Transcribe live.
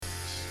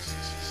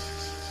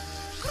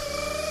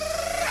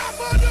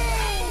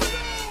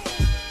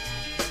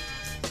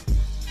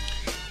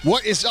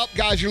What is up,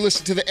 guys? You're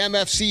listening to the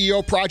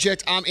MFCEO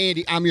Project. I'm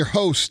Andy. I'm your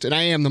host, and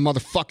I am the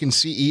motherfucking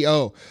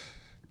CEO.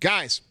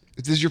 Guys,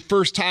 if this is your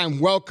first time,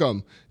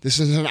 welcome. This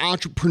is an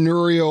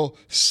entrepreneurial,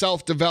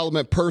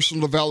 self-development,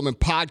 personal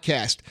development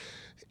podcast.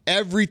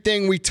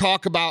 Everything we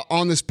talk about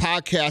on this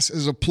podcast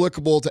is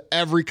applicable to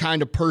every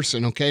kind of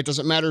person, okay? It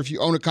doesn't matter if you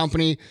own a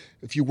company,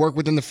 if you work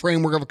within the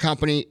framework of a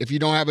company, if you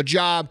don't have a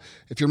job,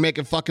 if you're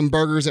making fucking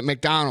burgers at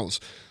McDonald's.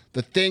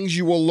 The things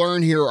you will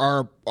learn here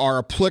are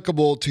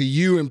applicable to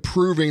you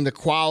improving the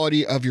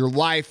quality of your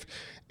life,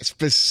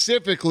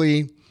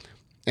 specifically,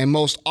 and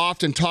most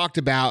often talked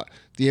about,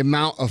 the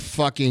amount of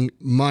fucking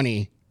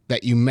money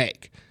that you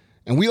make.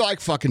 And we like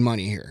fucking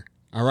money here,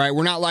 all right?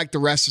 We're not like the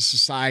rest of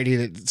society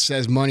that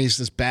says money is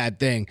this bad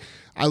thing.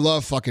 I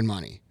love fucking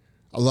money.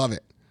 I love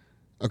it,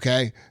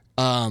 okay?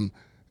 I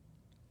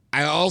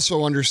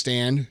also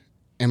understand,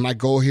 and my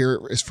goal here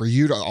is for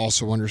you to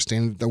also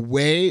understand, the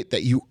way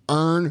that you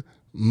earn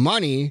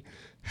money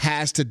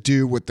has to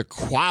do with the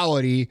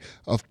quality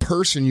of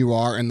person you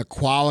are and the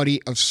quality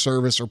of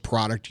service or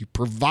product you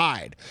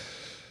provide.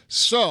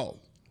 So,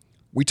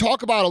 we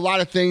talk about a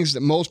lot of things that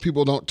most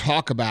people don't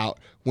talk about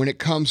when it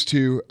comes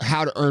to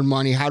how to earn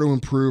money, how to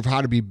improve,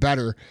 how to be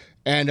better.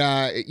 And,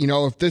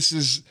 if this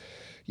is,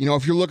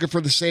 if you're looking for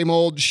the same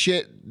old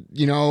shit,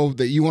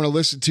 that you want to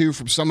listen to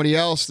from somebody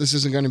else, this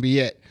isn't going to be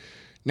it.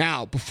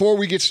 Now, before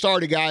we get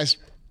started, guys,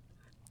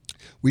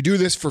 we do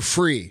this for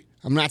free.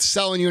 I'm not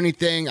selling you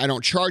anything. I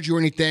don't charge you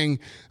anything.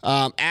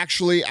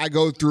 Actually, I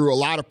go through a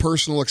lot of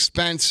personal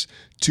expense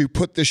to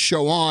put this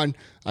show on.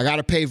 I got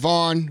to pay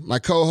Vaughn, my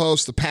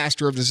co-host, the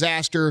pastor of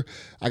disaster.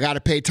 I got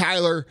to pay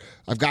Tyler.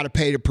 I've got to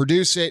pay to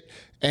produce it.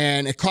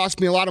 And it costs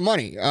me a lot of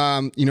money,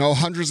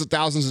 hundreds of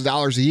thousands of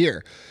dollars a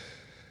year.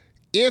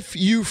 If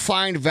you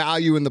find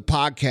value in the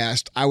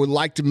podcast, I would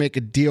like to make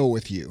a deal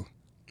with you,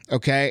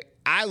 okay?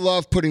 I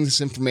love putting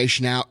this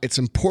information out. It's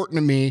important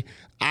to me.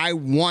 I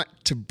want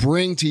to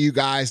bring to you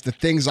guys the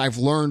things I've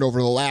learned over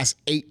the last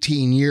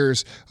 18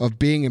 years of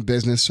being in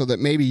business so that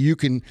maybe you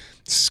can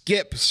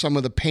skip some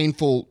of the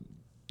painful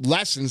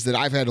lessons that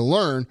I've had to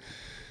learn.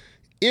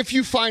 If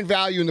you find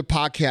value in the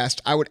podcast,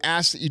 I would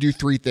ask that you do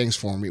three things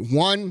for me.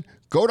 One,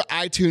 go to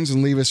iTunes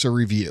and leave us a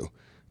review.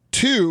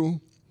 Two,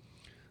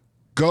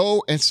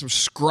 go and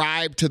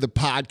subscribe to the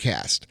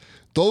podcast.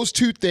 Those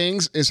two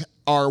things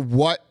are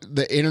what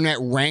the internet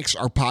ranks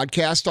our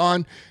podcast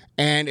on.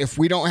 And if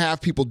we don't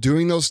have people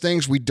doing those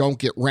things, we don't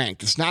get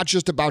ranked. It's not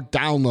just about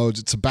downloads.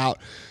 It's about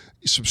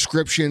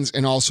subscriptions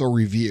and also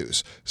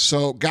reviews.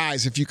 So,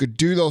 guys, if you could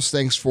do those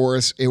things for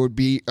us, it would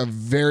be a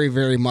very,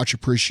 very much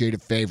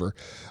appreciated favor.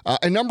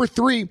 And number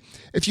three,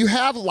 if you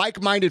have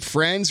like-minded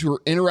friends who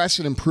are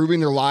interested in improving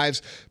their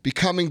lives,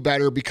 becoming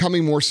better,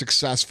 becoming more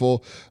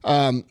successful,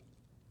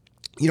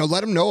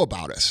 let them know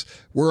about us.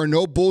 We're a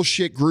no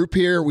bullshit group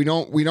here. We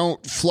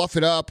don't fluff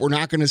it up. We're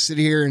not going to sit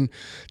here and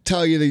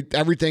tell you that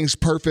everything's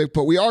perfect,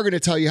 but we are going to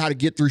tell you how to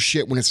get through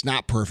shit when it's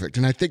not perfect.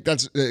 And I think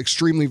that's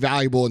extremely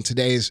valuable in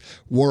today's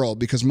world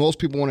because most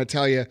people want to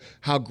tell you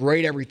how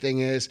great everything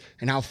is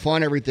and how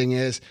fun everything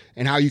is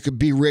and how you could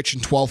be rich in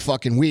 12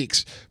 fucking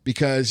weeks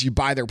because you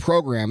buy their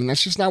program. And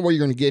that's just not what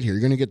you're going to get here.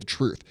 You're going to get the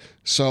truth.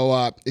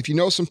 So if you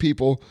know some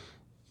people,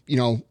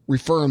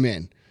 refer them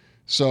in.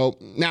 So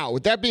now,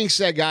 with that being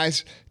said,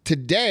 guys,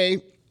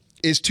 today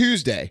is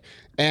Tuesday,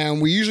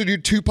 and we usually do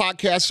 2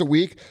 podcasts a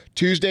week.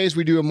 Tuesdays,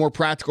 we do a more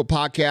practical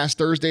podcast.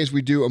 Thursdays,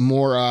 we do a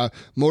more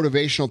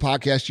motivational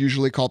podcast,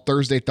 usually called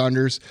Thursday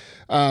Thunders.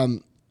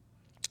 On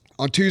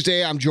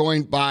Tuesday, I'm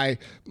joined by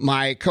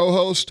my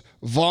co-host,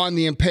 Vaughn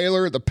the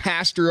Impaler, the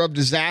pastor of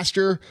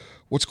disaster.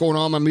 What's going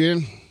on, my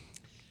man?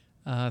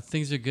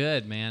 Things are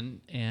good,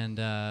 man, and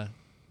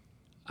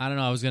I don't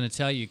know. I was going to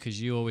tell you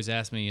because you always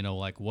ask me,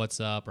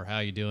 what's up or how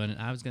you doing. And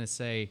I was going to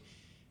say,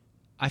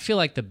 I feel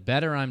like the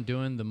better I'm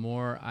doing, the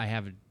more I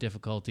have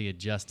difficulty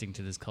adjusting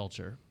to this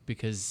culture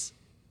because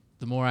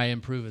the more I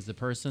improve as a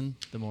person,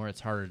 the more it's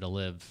harder to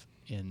live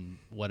in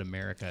what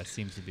America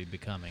seems to be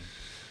becoming.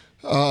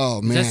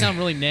 Oh, man. Does that sound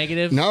really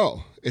negative?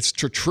 No, it's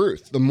the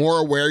truth. The more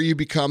aware you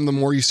become, the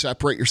more you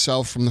separate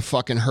yourself from the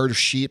fucking herd of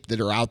sheep that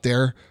are out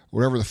there,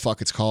 whatever the fuck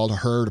it's called, a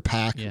herd, a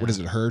pack. Yeah. What is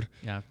it, a herd?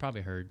 Yeah, I've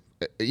probably heard.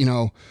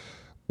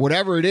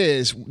 Whatever it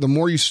is, the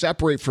more you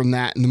separate from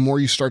that and the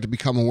more you start to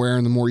become aware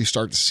and the more you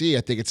start to see,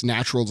 I think it's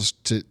natural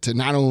to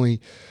not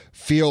only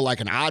feel like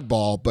an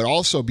oddball, but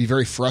also be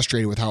very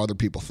frustrated with how other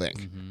people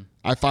think. Mm-hmm.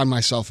 I find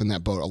myself in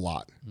that boat a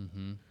lot.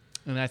 Mm-hmm.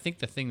 And I think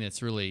the thing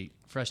that's really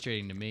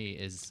frustrating to me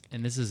is,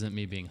 and this isn't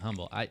me being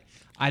humble,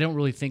 I don't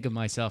really think of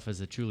myself as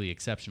a truly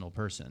exceptional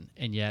person.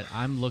 And yet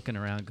I'm looking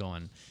around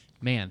going,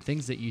 man,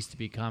 things that used to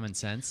be common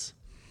sense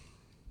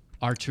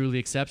are truly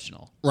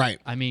exceptional. Right.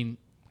 I mean,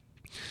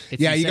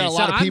 it's insane. You got a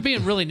lot of people. I'm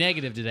being really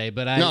negative today,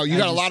 but you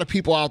got a lot of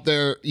people out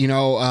there,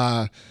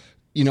 wanting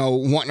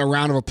a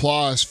round of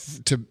applause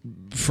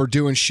for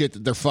doing shit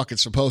that they're fucking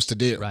supposed to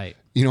do. Right.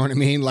 You know what I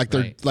mean? Like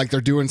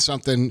they're doing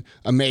something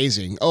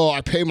amazing. Oh,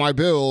 I pay my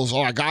bills. Oh,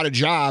 I got a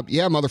job.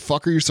 Yeah,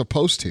 motherfucker, you're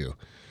supposed to.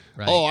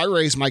 Right. Oh, I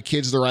raised my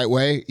kids the right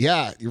way.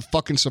 Yeah, you're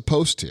fucking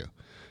supposed to.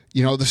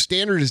 You know, the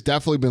standard has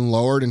definitely been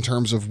lowered in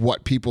terms of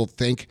what people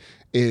think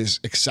is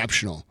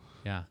exceptional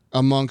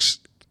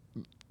amongst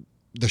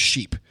the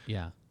sheep.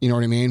 Yeah. You know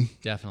what I mean?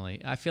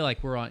 Definitely. I feel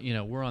like we're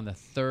on the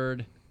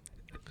third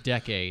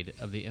decade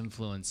of the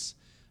influence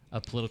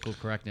of political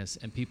correctness,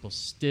 and people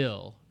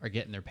still are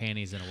getting their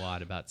panties in a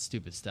wad about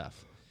stupid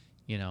stuff.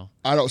 You know,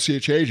 I don't see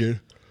it changing.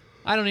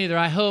 I don't either.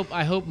 I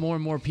hope more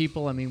and more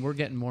people. I mean, we're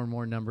getting more and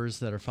more numbers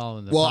that are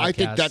following the podcast. I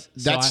think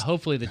that's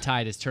hopefully the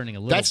tide is turning a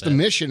little bit. That's the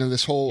mission of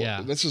this whole.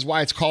 Yeah. This is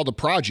why it's called a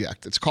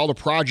project. It's called a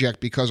project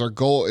because our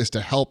goal is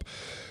to help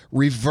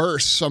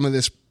reverse some of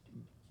this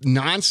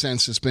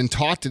nonsense that's been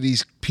taught to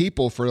these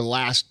people for the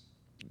last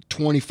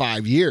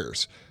 25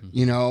 years. Mm-hmm.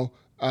 You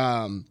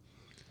know,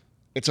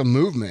 it's a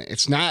movement.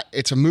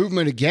 It's a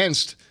movement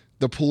against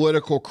the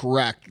political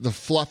correct, the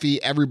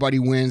fluffy, everybody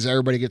wins,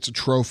 everybody gets a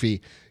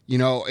trophy. You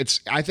know,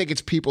 I think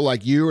it's people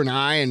like you and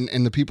I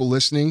and the people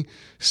listening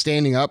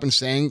standing up and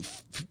saying,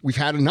 we've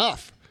had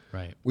enough.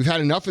 Right. We've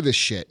had enough of this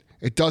shit.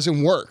 It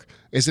doesn't work.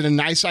 Is it a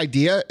nice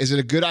idea? Is it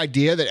a good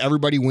idea that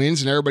everybody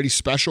wins and everybody's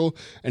special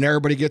and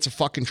everybody gets a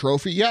fucking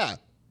trophy? Yeah.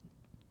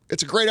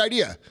 It's a great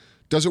idea.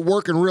 Does it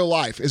work in real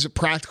life? Is it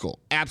practical?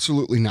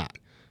 Absolutely not.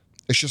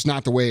 It's just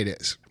not the way it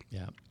is.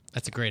 Yeah.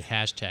 That's a great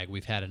hashtag.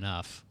 We've had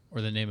enough. Or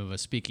the name of a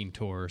speaking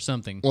tour or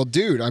something. Well,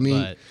 dude, I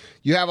mean,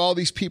 you have all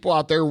these people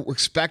out there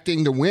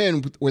expecting to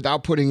win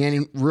without putting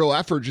any real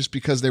effort just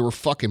because they were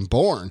fucking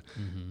born.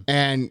 Mm-hmm.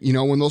 And, you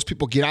know, when those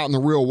people get out in the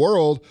real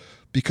world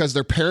because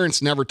their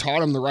parents never taught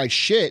them the right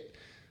shit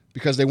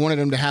because they wanted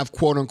them to have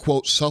quote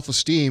unquote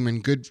self-esteem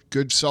and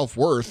good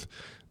self-worth,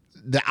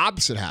 the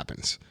opposite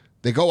happens.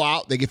 They go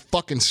out, they get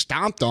fucking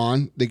stomped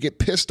on, they get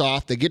pissed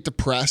off, they get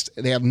depressed,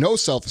 they have no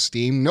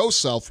self-esteem, no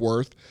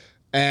self-worth,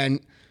 and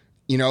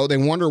you know, they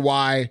wonder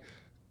why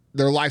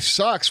their life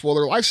sucks. Well,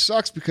 their life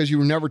sucks because you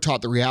were never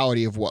taught the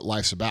reality of what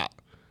life's about.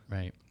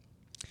 Right.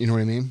 You know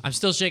what I mean? I'm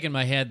still shaking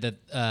my head that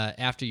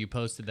after you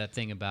posted that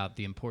thing about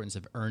the importance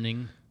of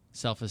earning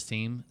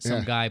self-esteem,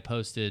 some guy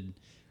posted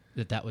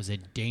that was a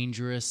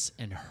dangerous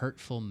and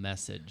hurtful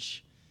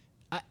message.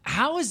 I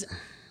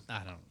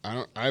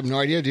have no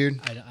idea, dude.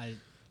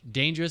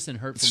 Dangerous and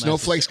hurtful.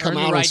 Snowflakes come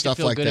out and stuff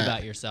like that. Good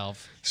about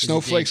yourself.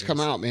 Snowflakes come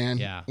out, man.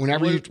 Yeah.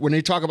 When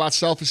you talk about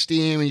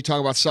self-esteem and you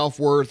talk about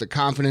self-worth, the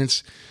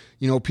confidence,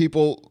 you know,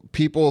 people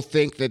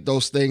think that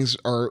those things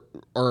are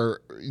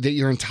that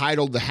you're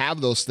entitled to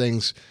have those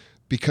things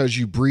because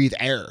you breathe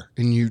air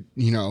and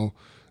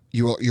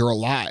you're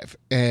alive.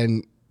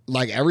 And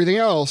like everything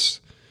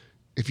else,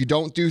 if you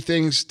don't do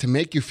things to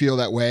make you feel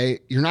that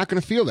way, you're not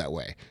going to feel that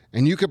way.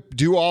 And you could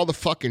do all the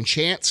fucking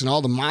chants and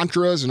all the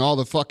mantras and all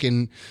the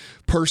fucking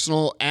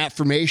personal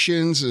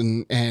affirmations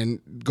and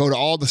go to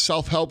all the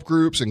self-help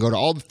groups and go to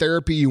all the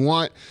therapy you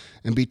want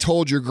and be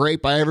told you're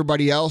great by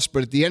everybody else.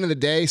 But at the end of the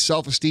day,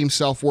 self-esteem,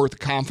 self-worth,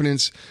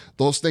 confidence,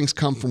 those things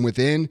come from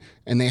within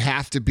and they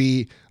have to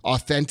be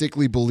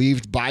authentically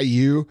believed by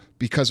you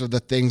because of the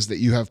things that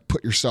you have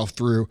put yourself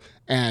through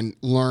and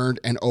learned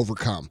and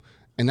overcome.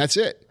 And that's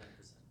it.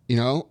 You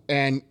know,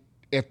 and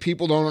if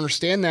people don't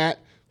understand that,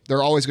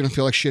 they're always going to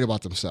feel like shit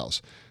about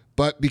themselves.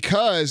 But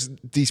because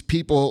these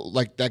people,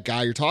 like that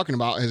guy you're talking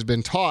about, has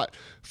been taught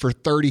for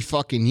 30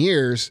 fucking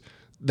years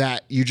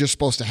that you're just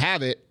supposed to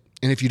have it,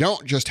 and if you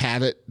don't just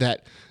have it,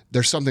 that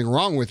there's something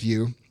wrong with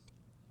you,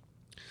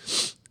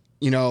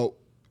 you know,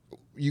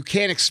 you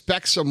can't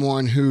expect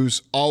someone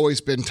who's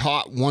always been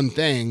taught one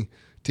thing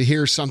to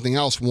hear something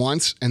else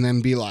once and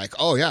then be like,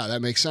 oh, yeah,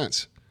 that makes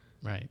sense.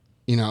 Right.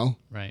 You know?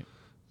 Right.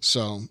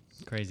 So.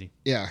 Crazy.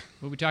 Yeah.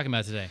 What are we talking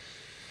about today?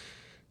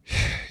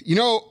 You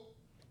know,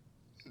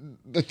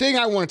 the thing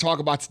I want to talk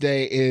about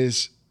today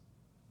is,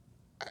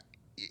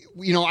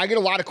 you know, I get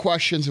a lot of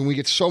questions and we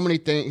get so many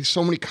things,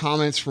 so many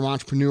comments from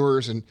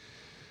entrepreneurs and,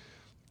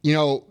 you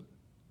know,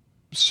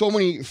 so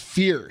many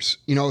fears,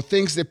 you know,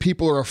 things that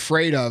people are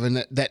afraid of and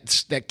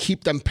that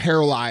keep them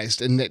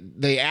paralyzed and that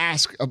they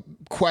ask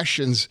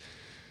questions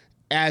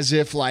as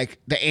if like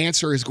the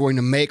answer is going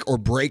to make or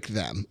break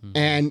them. Mm-hmm.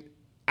 And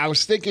I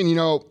was thinking, you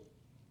know,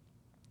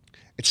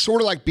 it's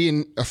sort of like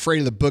being afraid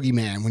of the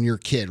boogeyman when you're a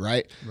kid,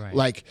 right? Right.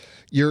 Like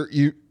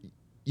you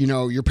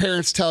know, your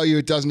parents tell you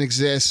it doesn't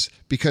exist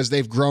because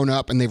they've grown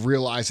up and they've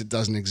realized it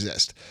doesn't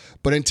exist.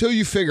 But until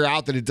you figure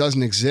out that it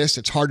doesn't exist,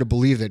 it's hard to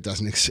believe that it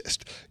doesn't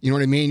exist. You know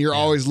what I mean? You're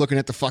always looking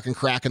at the fucking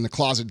crack in the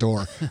closet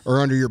door or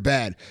under your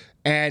bed.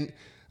 And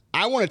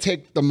I want to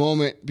take the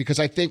moment because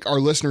I think our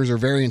listeners are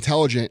very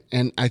intelligent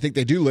and I think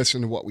they do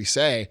listen to what we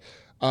say,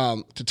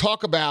 to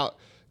talk about,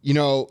 you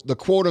know, the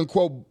quote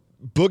unquote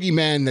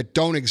boogeymen that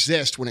don't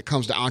exist when it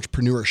comes to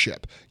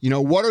entrepreneurship. You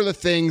know, what are the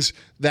things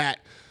that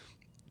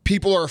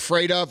people are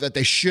afraid of that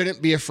they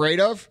shouldn't be afraid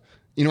of?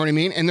 You know what I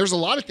mean? And there's a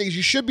lot of things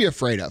you should be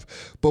afraid of.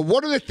 But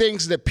what are the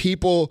things that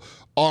people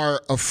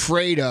are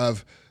afraid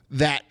of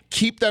that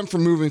keep them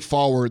from moving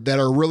forward that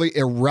are really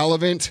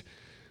irrelevant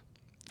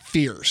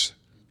fears?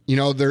 You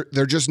know,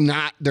 they're just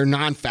not, they're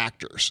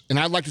non-factors. And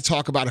I'd like to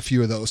talk about a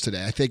few of those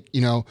today. I think,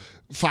 you know,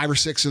 5 or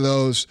 6 of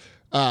those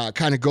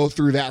kind of go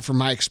through that from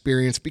my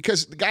experience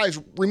because guys,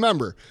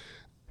 remember,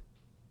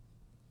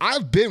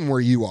 I've been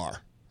where you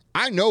are.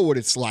 I know what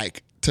it's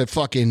like to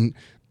fucking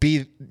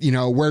be,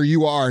 where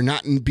you are,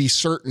 not be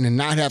certain and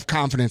not have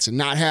confidence and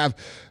not have,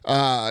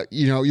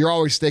 you're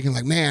always thinking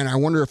like, man, I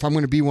wonder if I'm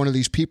going to be one of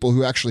these people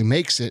who actually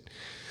makes it.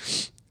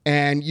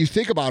 And you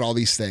think about all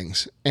these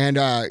things. And,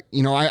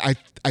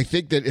 I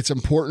think that it's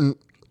important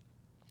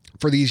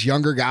for these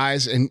younger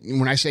guys. And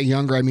when I say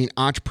younger, I mean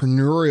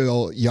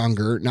entrepreneurial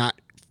younger, not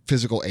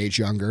physical age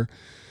younger,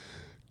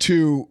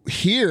 to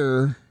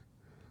hear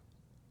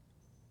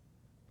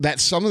that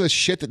some of the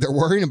shit that they're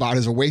worrying about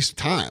is a waste of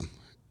time.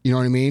 You know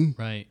what I mean?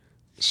 Right.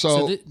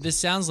 So this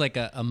sounds like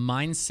a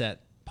mindset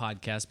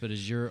podcast, but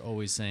as you're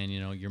always saying,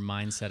 your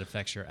mindset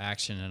affects your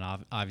action,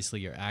 and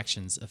obviously your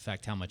actions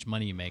affect how much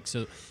money you make.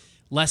 So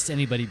lest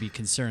anybody be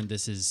concerned,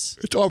 it's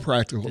all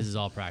practical. This is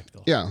all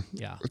practical. Yeah.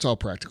 Yeah. It's all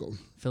practical.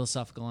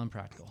 Philosophical and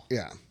practical.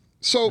 Yeah.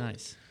 So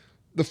nice.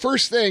 The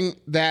first thing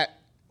that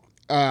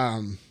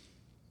I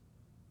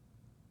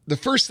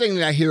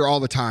hear all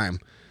the time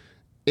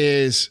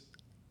is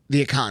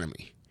the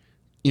economy.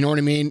 You know what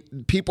I mean?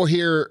 People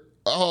hear,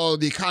 oh,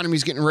 the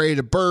economy's getting ready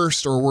to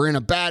burst, or we're in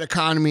a bad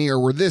economy, or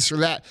we're this or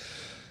that.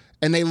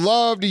 And they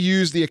love to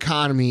use the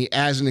economy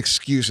as an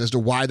excuse as to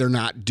why they're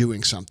not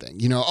doing something.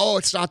 Oh,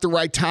 it's not the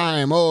right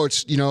time. Oh,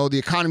 it's, the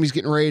economy's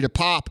getting ready to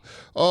pop.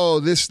 Oh,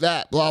 this,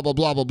 that, blah, blah,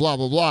 blah, blah, blah,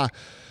 blah, blah.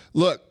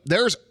 Look,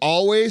 there's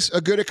always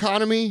a good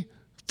economy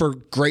for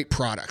great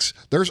products.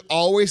 There's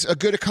always a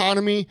good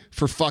economy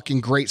for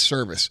fucking great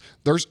service.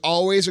 There's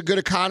always a good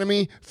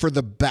economy for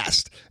the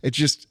best.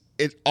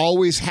 It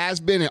always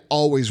has been, it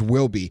always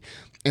will be.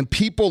 And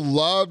people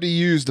love to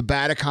use the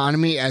bad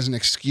economy as an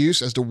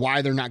excuse as to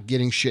why they're not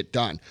getting shit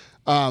done.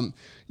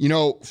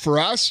 For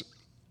us,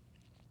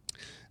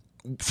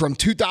 from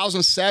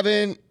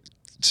 2007,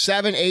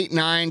 8,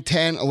 9,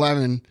 10,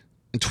 11,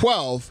 and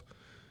 12,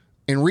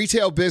 in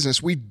retail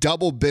business, we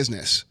double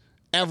business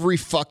every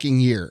fucking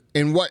year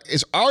in what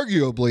is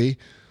arguably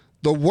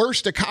the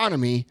worst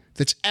economy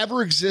that's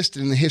ever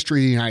existed in the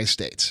history of the United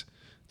States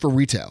for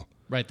retail.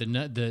 Right.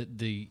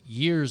 The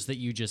years that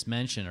you just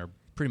mentioned are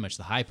pretty much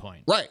the high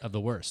point of the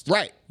worst.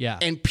 Right. Yeah.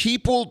 And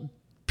people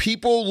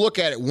look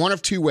at it one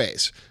of two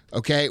ways.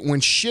 Okay.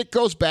 When shit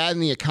goes bad in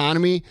the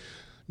economy,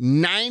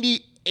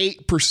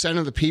 98%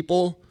 of the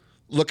people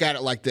look at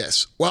it like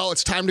this. Well,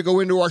 it's time to go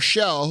into our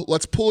shell.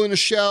 Let's pull in a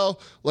shell.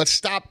 Let's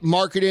stop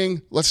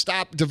marketing. Let's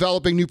stop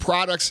developing new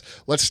products.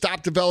 Let's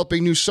stop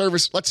developing new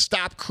service. Let's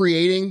stop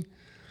creating,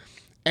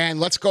 and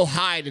let's go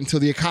hide until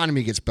the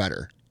economy gets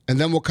better. And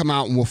then we'll come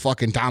out and we'll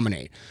fucking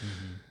dominate.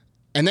 Mm-hmm.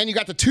 And then you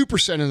got the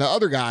 2% of the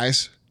other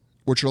guys,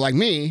 which are like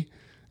me,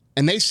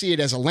 and they see it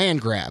as a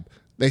land grab.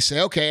 They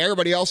say, okay,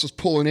 everybody else is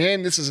pulling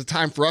in. This is a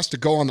time for us to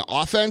go on the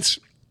offense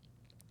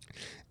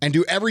and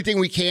do everything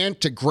we can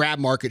to grab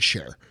market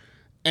share.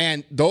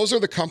 And those are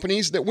the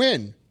companies that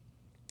win.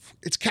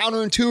 It's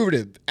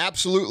counterintuitive,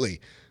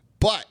 absolutely.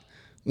 But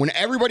when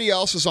everybody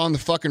else is on the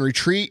fucking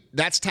retreat,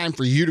 that's time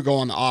for you to go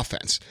on the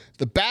offense.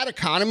 The bad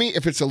economy,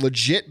 if it's a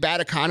legit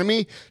bad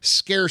economy,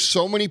 scares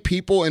so many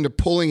people into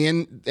pulling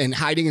in and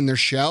hiding in their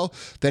shell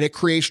that it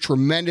creates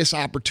tremendous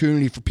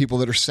opportunity for people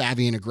that are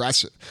savvy and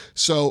aggressive.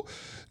 So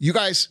you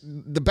guys,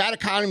 the bad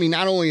economy,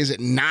 not only is it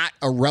not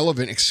a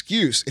relevant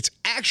excuse, it's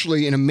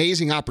actually an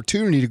amazing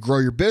opportunity to grow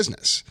your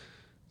business.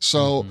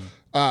 So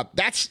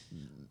that's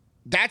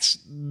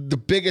the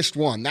biggest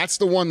one. That's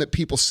the one that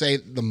people say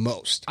the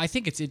most. I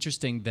think it's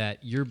interesting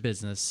that your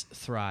business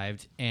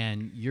thrived,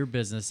 and your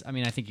business, I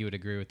mean, I think you would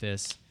agree with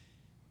this.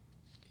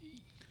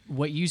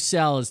 What you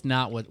sell is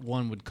not what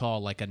one would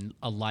call like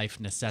a life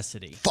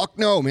necessity. Fuck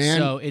no, man.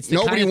 So it's the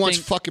nobody kind of wants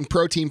thing, fucking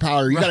protein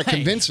powder. You got to right,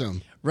 convince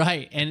them.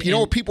 Right. And you know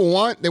what people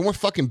want? They want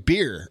fucking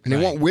beer, and they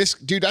right, want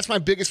whiskey. Dude, that's my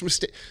biggest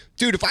mistake.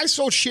 Dude, if I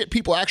sold shit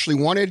people actually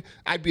wanted,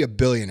 I'd be a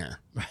billionaire.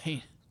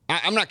 Right.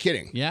 I'm not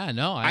kidding. Yeah,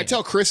 no. I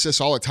tell Chris this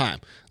all the time.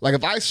 Like,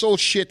 if I sold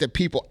shit that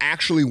people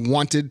actually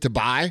wanted to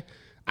buy,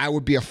 I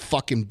would be a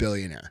fucking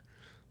billionaire.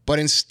 But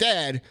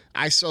instead,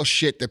 I sell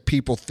shit that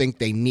people think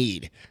they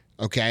need,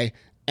 okay?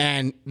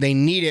 And they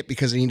need it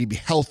because they need to be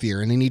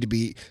healthier, and they need to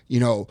be,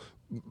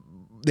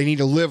 they need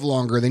to live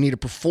longer, they need to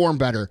perform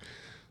better.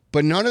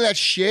 But none of that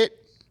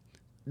shit,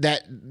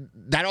 that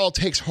all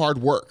takes hard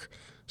work.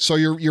 So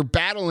you're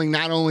battling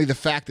not only the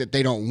fact that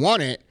they don't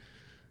want it,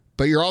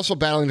 but you're also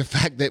battling the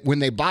fact that when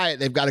they buy it,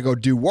 they've got to go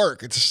do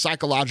work. It's a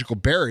psychological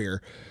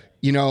barrier,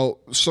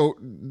 so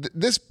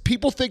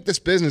people think this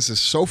business is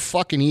so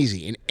fucking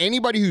easy. And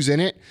anybody who's in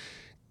it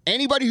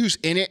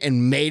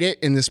and made it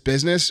in this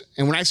business,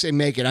 and when I say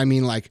make it, I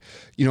mean like,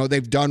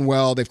 they've done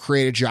well, they've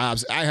created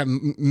jobs. I have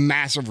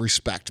massive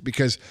respect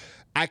because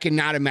I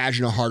cannot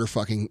imagine a harder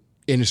fucking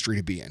industry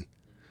to be in.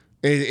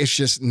 It's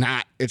just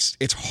not,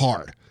 it's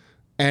hard.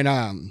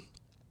 And,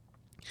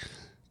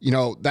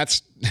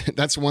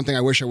 that's one thing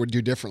I wish I would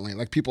do differently.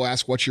 Like, people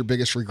ask, what's your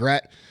biggest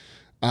regret?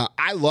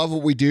 I love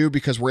what we do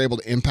because we're able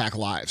to impact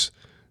lives.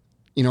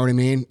 You know what I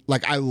mean?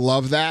 Like, I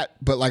love that.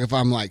 But like, if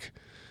I'm like,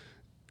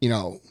 I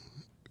don't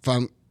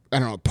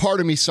know, part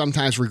of me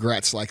sometimes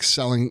regrets like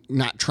selling,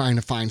 not trying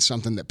to find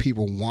something that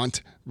people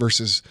want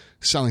versus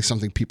selling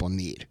something people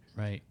need.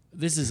 Right.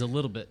 This is a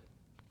little bit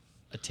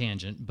a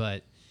tangent,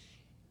 but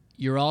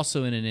you're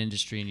also in an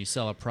industry and you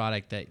sell a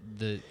product that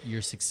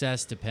your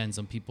success depends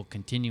on people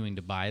continuing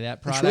to buy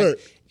that product.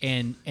 That's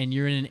right. And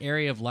you're in an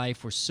area of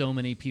life where so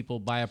many people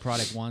buy a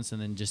product once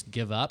and then just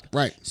give up.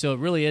 Right. So it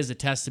really is a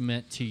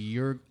testament to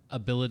your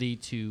ability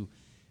to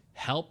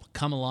help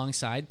come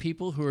alongside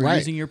people who are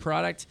using your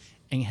product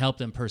and help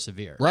them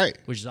persevere. Right.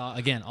 Which is, all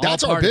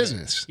that's part our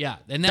business. Yeah.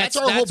 And that's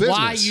our whole business.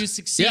 why you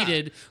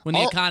succeeded when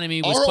the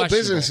economy was questionable. Our whole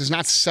questionable. business is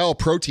not sell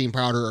protein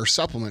powder or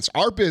supplements.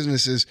 Our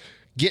business is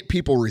get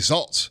people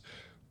results.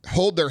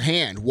 Hold their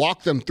hand,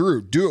 walk them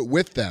through, do it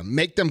with them,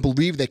 make them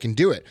believe they can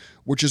do it,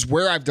 which is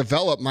where I've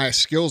developed my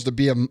skills to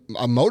be a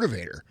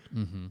motivator.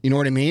 Mm-hmm. You know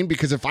what I mean?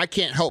 Because if I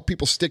can't help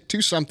people stick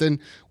to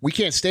something, we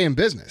can't stay in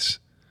business.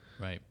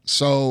 Right.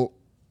 So,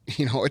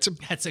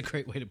 that's a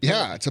great way to put it.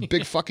 Yeah, it's a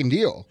big fucking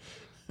deal.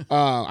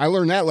 I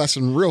learned that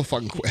lesson real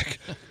fucking quick.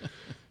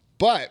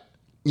 But,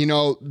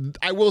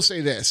 I will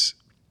say this.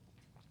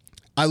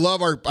 I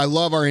love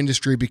our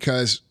industry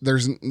because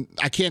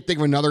I can't think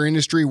of another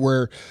industry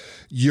where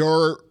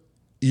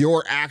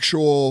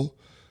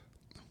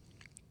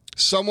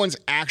someone's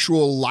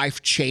actual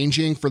life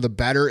changing for the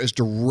better is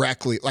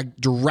directly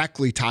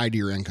tied to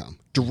your income.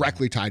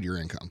 Directly tied to your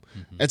income.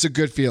 Mm-hmm. It's a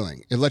good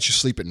feeling. It lets you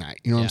sleep at night.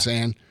 You know what I'm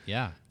saying?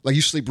 Yeah. Like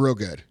you sleep real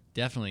good.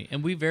 Definitely.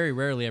 And we very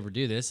rarely ever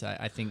do this.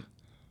 I think,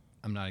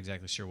 I'm not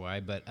exactly sure why,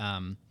 but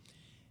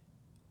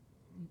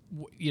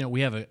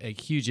we have a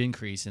huge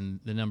increase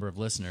in the number of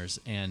listeners,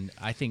 and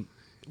I think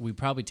we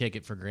probably take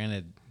it for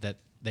granted that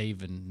they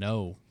even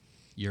know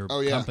your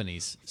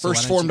companies. So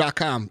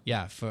Firstform.com.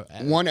 Yeah. For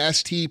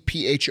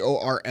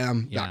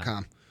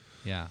 1stphorm.com.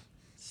 Yeah.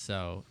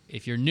 So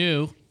if you're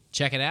new,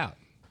 check it out.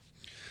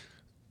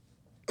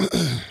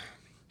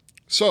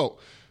 So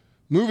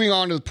moving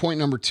on to the point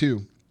number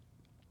 2.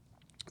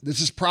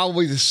 This is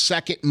probably the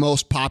second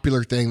most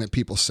popular thing that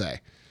people say.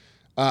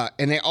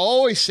 And they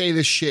always say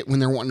this shit when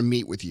they're wanting to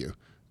meet with you.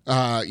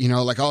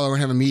 Like, I want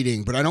to have a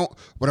meeting, but I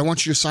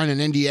want you to sign an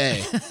NDA.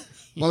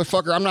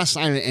 Motherfucker, I'm not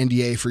signing an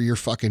NDA for your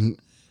fucking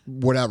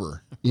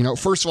whatever.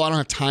 First of all, I don't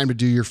have time to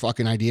do your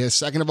fucking ideas.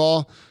 Second of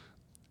all,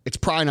 it's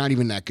probably not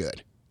even that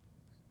good.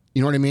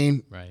 You know what I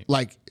mean? Right.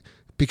 Like,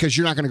 because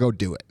you're not going to go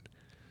do it.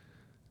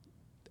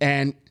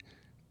 And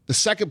the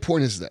second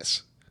point is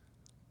this.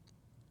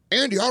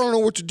 Andy, I don't know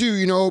what to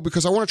do,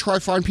 because I want to try to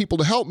find people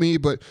to help me,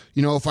 but,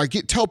 if I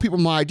tell people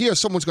my idea,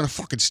 someone's going to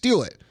fucking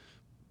steal it.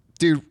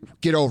 Dude,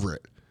 get over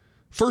it.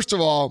 First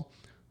of all,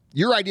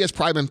 your idea has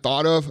probably been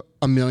thought of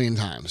 1 million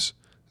times.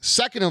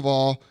 Second of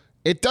all,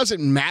 it doesn't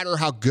matter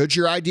how good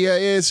your idea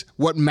is.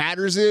 What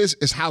matters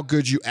is how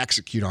good you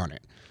execute on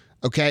it.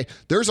 Okay?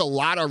 There's a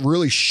lot of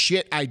really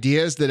shit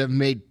ideas that have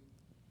made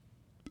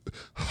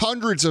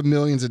hundreds of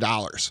millions of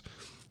dollars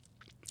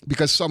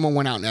because someone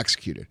went out and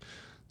executed.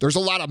 There's a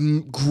lot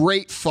of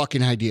great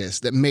fucking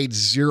ideas that made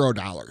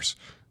 $0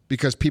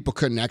 because people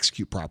couldn't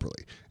execute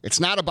properly. It's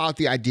not about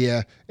the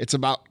idea. It's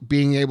about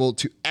being able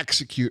to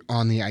execute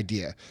on the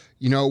idea.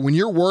 When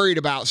you're worried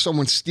about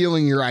someone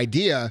stealing your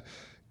idea,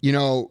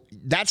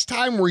 that's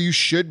time where you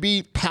should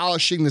be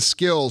polishing the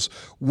skills,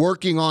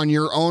 working on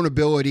your own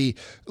ability,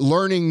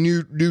 learning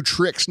new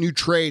tricks, new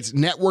trades,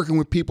 networking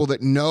with people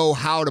that know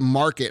how to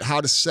market,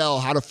 how to sell,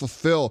 how to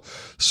fulfill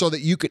so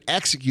that you could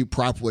execute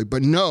properly.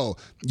 But no,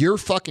 your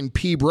fucking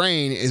pea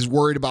brain is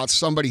worried about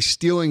somebody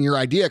stealing your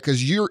idea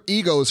because your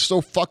ego is so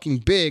fucking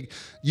big,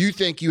 you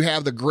think you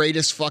have the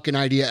greatest fucking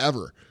idea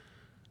ever.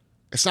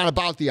 It's not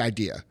about the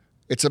idea.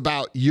 It's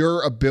about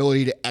your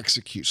ability to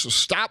execute. So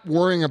stop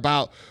worrying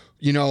about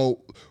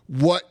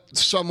what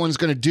someone's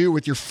going to do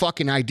with your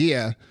fucking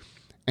idea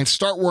and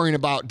start worrying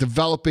about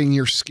developing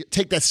your skill.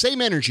 Take that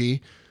same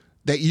energy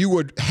that you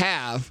would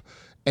have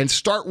and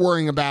start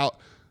worrying about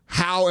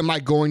how am I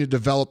going to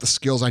develop the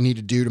skills I need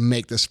to do to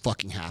make this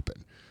fucking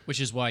happen.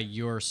 Which is why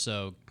you're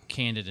so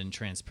candid and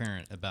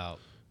transparent about.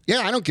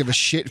 Yeah, I don't give a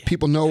shit if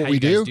people know what we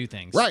do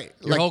things. Right.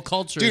 Your whole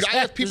culture dude, is, I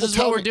have people this is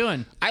tell what me, we're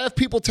doing. I have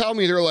people tell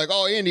me, they're like,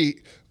 oh,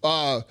 Andy,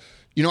 I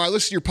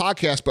listen to your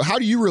podcast, but how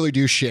do you really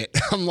do shit?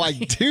 I'm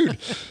like, dude,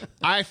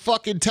 I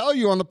fucking tell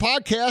you on the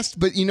podcast,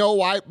 but you know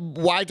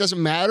why it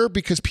doesn't matter?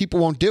 Because people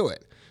won't do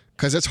it.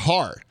 Because it's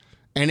hard.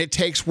 And it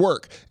takes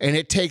work. And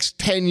it takes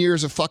 10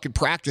 years of fucking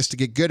practice to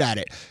get good at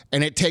it.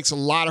 And it takes a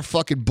lot of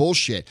fucking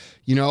bullshit.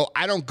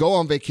 I don't go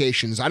on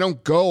vacations. I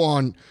don't go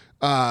on,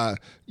 I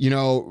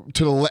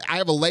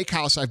have a lake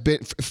house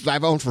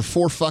I've owned for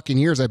 4 fucking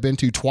years. I've been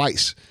to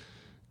twice.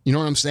 You know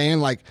what I'm saying?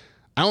 Like,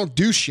 I don't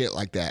do shit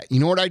like that. You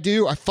know what I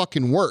do? I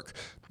fucking work.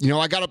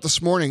 I got up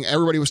this morning.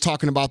 Everybody was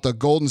talking about the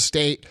Golden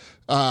State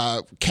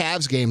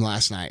Cavs game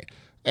last night.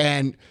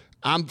 And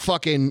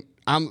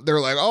they're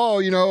like,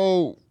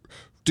 oh,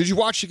 did you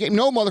watch the game?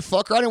 No,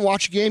 motherfucker. I didn't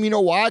watch the game. You know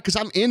why? Because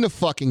I'm in the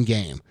fucking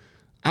game.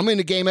 I'm in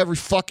the game every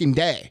fucking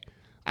day.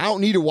 I don't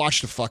need to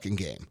watch the fucking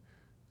game.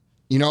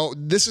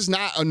 This is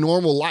not a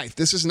normal life.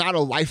 This is not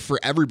a life for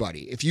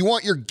everybody. If you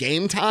want your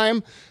game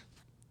time,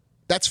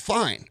 that's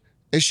fine.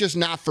 It's just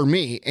not for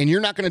me. And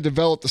you're not going to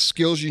develop the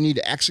skills you need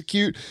to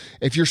execute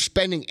if you're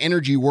spending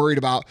energy worried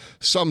about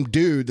some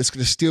dude that's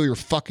going to steal your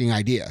fucking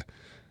idea.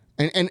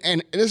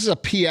 and this is a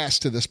PS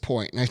to this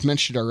point, and I've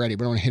mentioned it already,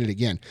 but I want to hit it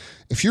again.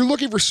 If you're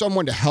looking for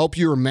someone to help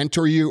you or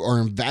mentor you or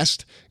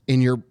invest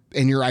in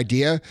your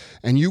idea,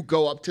 and you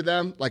go up to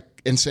them like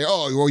and say,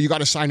 "Oh, well, you got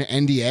to sign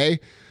an NDA,"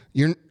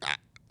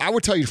 I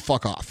would tell you to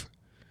fuck off.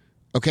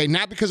 Okay,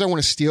 not because I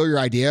want to steal your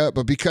idea,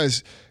 but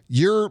because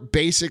you're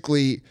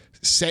basically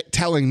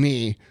telling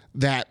me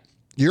that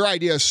your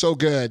idea is so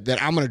good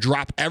that I'm going to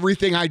drop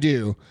everything I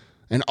do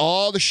and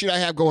all the shit I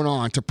have going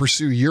on to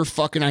pursue your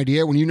fucking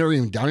idea when you've never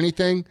even done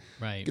anything.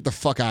 Right. Get the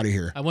fuck out of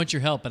here. I want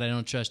your help, but I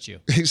don't trust you.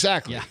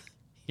 Exactly. Yeah.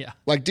 Yeah.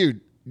 Like, dude,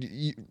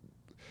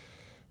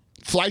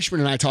 Fleischman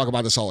and I talk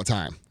about this all the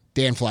time.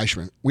 Dan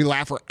Fleischman. We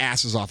laugh our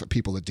asses off at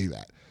people that do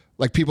that.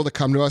 Like people that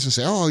come to us and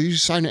say, "Oh, you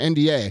signed an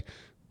NDA."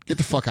 Get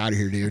the fuck out of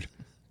here, dude.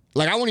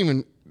 Like I won't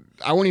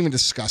even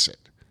discuss it.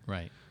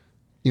 Right.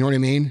 You know what I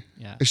mean?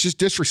 Yeah. It's just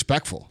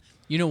disrespectful.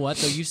 You know what,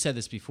 though? You've said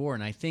this before,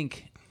 and I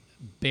think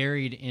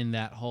buried in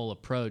that whole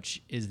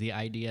approach is the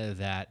idea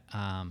that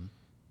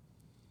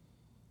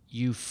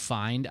you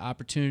find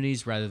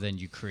opportunities rather than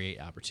you create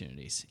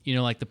opportunities. You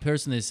know, like the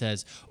person that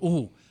says,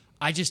 "Oh,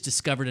 I just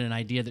discovered an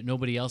idea that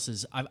nobody else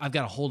is. I've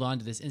got to hold on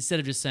to this." Instead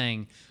of just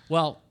saying,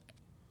 "Well,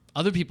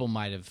 other people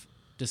might have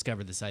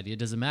discovered this idea. It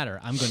doesn't matter.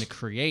 I'm going to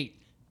create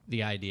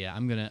the idea.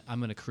 I'm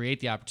gonna create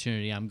the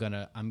opportunity. I'm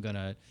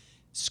gonna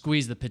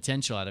squeeze the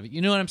potential out of it."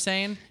 You know what I'm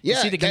saying? Yeah.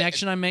 You see the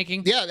connection I'm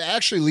making? Yeah, that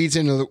actually leads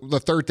into the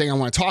third thing I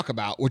want to talk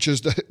about, which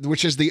is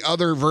the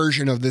other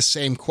version of this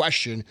same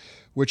question,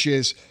 which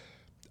is,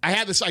 I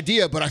had this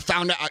idea, but I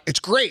found out it's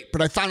great,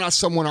 but I found out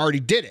someone already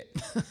did it.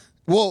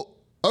 Well,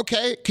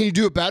 okay, can you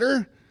do it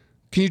better?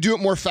 Can you do it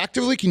more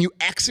effectively? Can you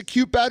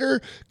execute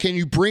better? Can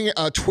you bring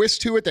a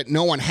twist to it that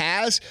no one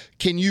has?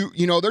 Can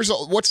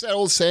what's that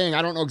old saying?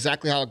 I don't know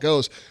exactly how it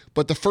goes,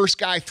 but the first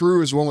guy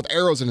through is the one with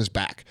arrows in his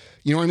back.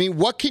 You know what I mean?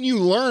 What can you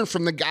learn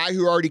from the guy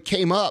who already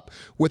came up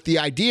with the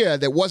idea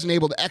that wasn't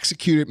able to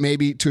execute it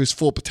maybe to his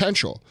full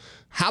potential?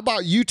 How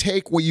about you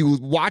take what you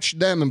watch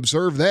them,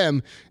 observe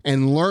them,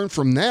 and learn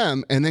from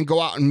them, and then go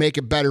out and make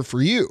it better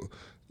for you?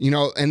 You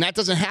know, and that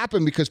doesn't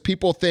happen because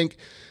people think,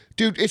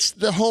 dude, it's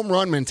the home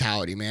run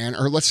mentality, man,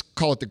 or let's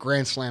call it the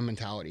grand slam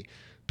mentality.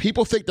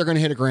 People think they're going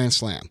to hit a grand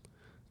slam.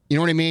 You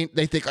know what I mean?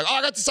 They think, like, "Oh,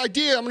 I got this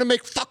idea. I'm going to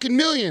make fucking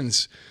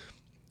millions."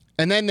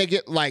 And then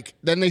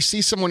then they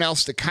see someone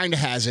else that kind of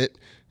has it,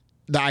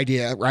 the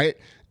idea, right?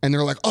 And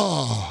they're like,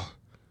 "Oh,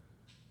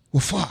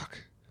 well, fuck.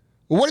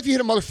 Well, what if you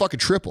hit a motherfucking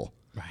triple?"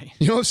 Right.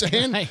 You know what I'm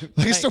saying? Right,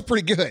 It's still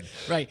pretty good.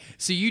 Right.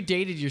 So you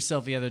dated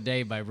yourself the other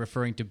day by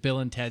referring to Bill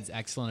and Ted's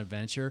Excellent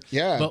Adventure.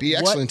 Yeah, but be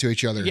excellent to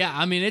each other. Yeah,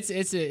 I mean it's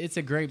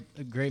a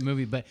great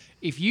movie. But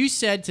if you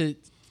said to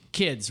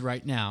kids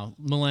right now,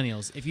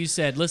 millennials, if you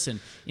said, "Listen,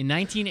 in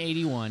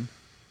 1981,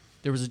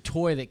 there was a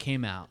toy that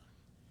came out,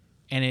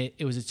 and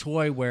it was a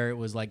toy where it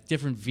was like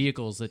different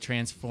vehicles that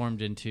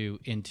transformed into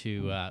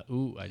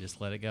I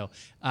just let it go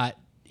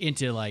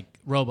into like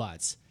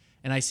robots,"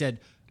 and I said,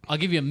 "I'll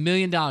give you $1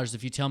 million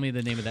if you tell me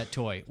the name of that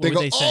toy." What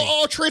would they say?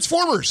 "Oh,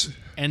 Transformers."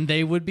 And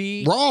they would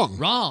be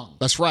wrong.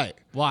 That's right.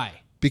 Why?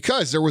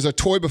 Because there was a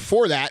toy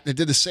before that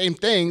did the same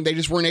thing. They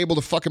just weren't able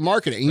to fucking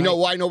market it. You know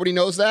why nobody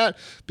knows that?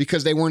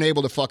 Because they weren't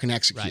able to fucking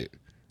execute.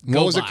 Right.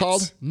 What was it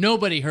called?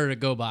 Nobody heard of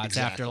GoBots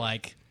after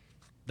like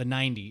the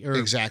 90s. Or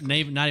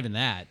exactly. Not even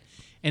that.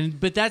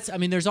 But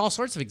there's all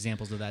sorts of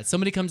examples of that.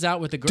 Somebody comes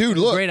out with a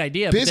great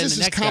idea. Business but then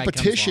the next is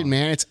competition,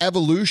 man. It's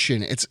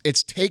evolution.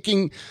 It's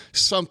taking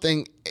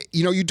something.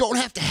 You know, you don't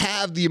have to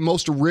have the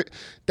most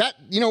that.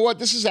 You know what?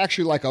 This is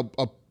actually like a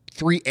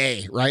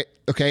 3A, right?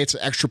 Okay, it's an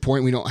extra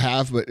point we don't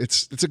have, but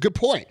it's a good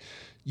point.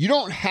 You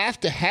don't have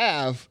to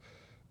have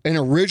an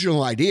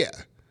original idea.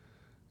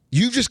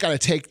 You just got to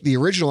take the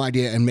original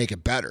idea and make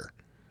it better,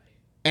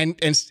 and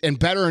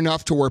better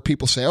enough to where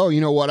people say, "Oh, you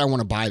know what? I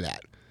want to buy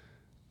that."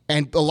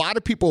 And a lot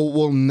of people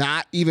will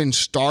not even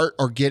start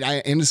or get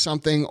into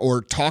something or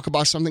talk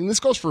about something.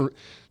 This goes for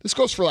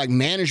like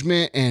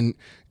management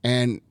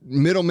and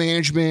middle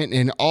management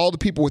and all the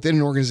people within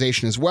an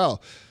organization as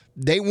well.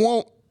 They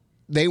won't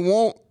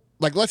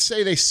like, let's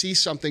say they see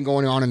something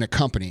going on in a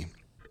company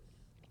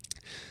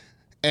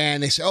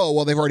and they say, "Oh,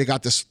 well, they've already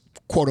got this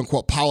quote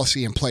unquote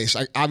policy in place."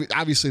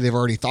 Obviously they've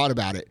already thought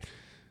about it.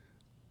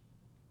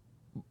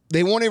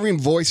 They won't even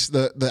voice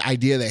the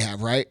idea they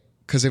have, right?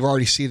 Because they've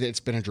already seen that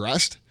it's been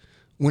addressed.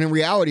 When in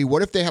reality,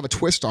 what if they have a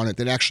twist on it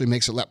that actually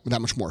makes it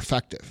that much more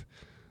effective?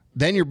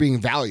 Then you're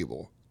being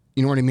valuable.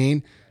 You know what I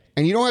mean?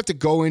 And you don't have to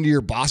go into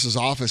your boss's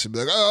office and be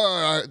like,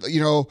 "Oh,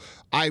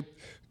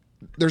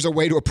 there's a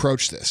way to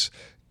approach this."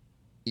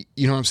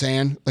 You know what I'm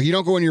saying? Like, you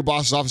don't go into your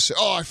boss's office and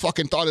say, "Oh, I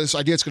fucking thought of this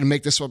idea. It's going to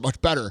make this so much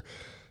better."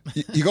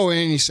 You go in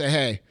and you say,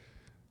 "Hey,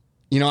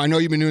 I know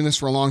you've been doing this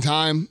for a long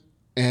time,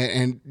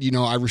 and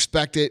I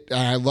respect it. And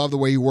I love the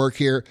way you work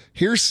here.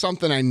 Here's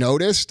something I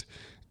noticed,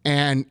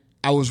 and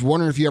I was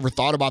wondering if you ever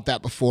thought about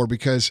that before,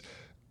 because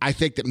I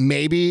think that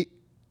maybe,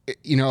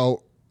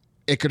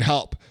 it could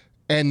help."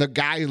 And the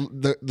guy,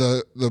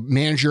 the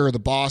manager or the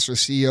boss or the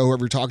CEO,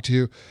 whoever you're talking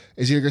to,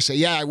 is either going to say,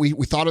 "Yeah, we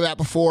thought of that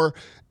before,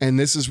 and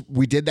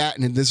we did that,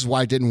 and this is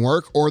why it didn't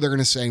work," or they're going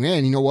to say,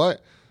 "Man, you know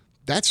what?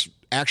 that's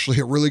actually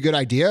a really good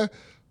idea.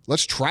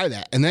 Let's try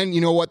that. And then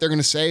you know what they're going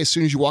to say as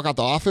soon as you walk out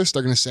the office?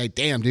 They're going to say,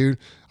 damn, dude,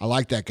 I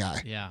like that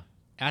guy. Yeah.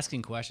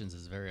 Asking questions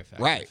is very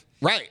effective.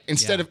 Right.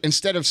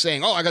 Instead of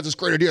saying, oh, I got this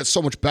great idea. It's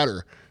so much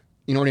better.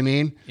 You know what I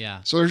mean?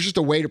 Yeah. So there's just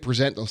a way to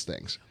present those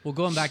things. Well,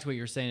 going back to what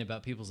you were saying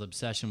about people's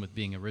obsession with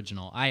being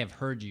original, I have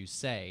heard you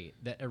say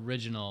that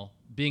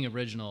being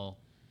original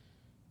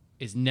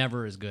is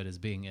never as good as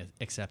being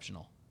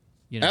exceptional.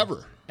 You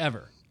know?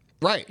 Ever.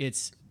 Right.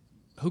 It's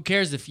who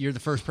cares if you're the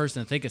first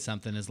person to think of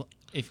something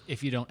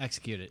if you don't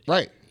execute it.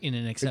 Right. In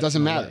an exceptional It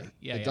doesn't matter. way.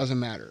 Yeah, it doesn't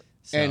matter.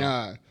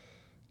 So,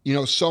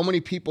 and so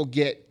many people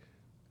get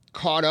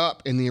caught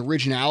up in the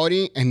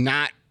originality and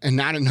not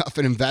enough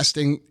in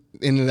investing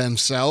into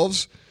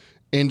themselves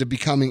into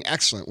becoming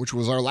excellent, which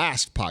was our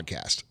last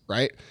podcast,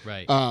 right?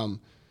 Right.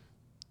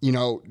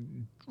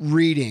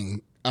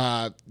 Reading,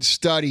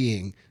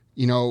 studying,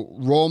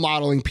 role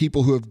modeling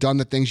people who have done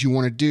the things you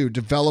want to do,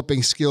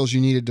 developing skills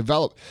you need to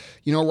develop.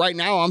 Right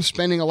now I'm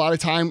spending a lot of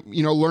time,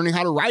 learning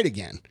how to write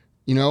again.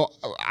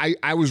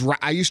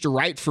 I used to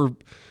write for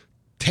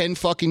 10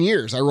 fucking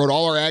years. I wrote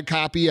all our ad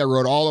copy. I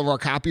wrote all of our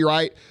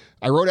copyright.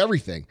 I wrote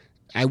everything.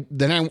 For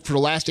the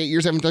last 8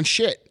 years, I haven't done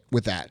shit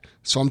with that.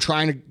 So I'm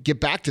trying to get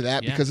back to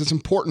that because it's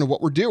important to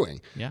what we're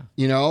doing. Yeah.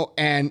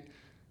 And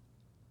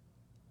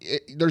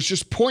there's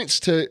just points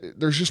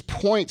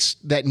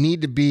that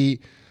need to be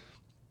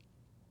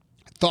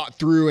thought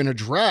through and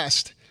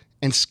addressed,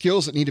 and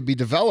skills that need to be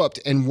developed,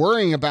 and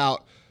worrying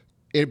about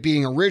it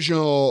being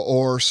original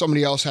or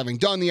somebody else having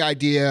done the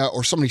idea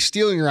or somebody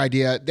stealing your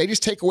idea, they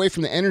just take away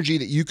from the energy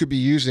that you could be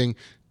using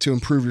to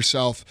improve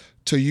yourself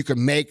so you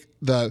can make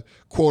the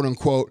quote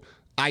unquote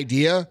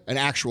idea an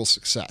actual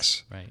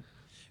success. Right.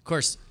 Of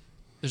course,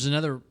 there's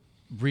another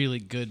really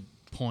good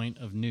point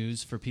of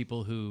news for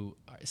people who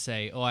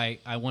say, oh, I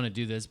want to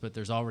do this, but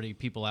there's already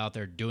people out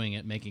there doing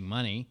it, making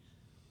money.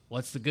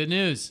 What's the good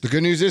news? The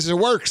good news is it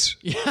works.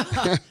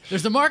 Yeah.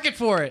 There's a market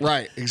for it.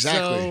 Right.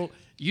 Exactly. So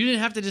you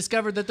didn't have to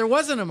discover that there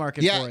wasn't a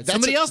market for it.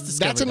 Somebody else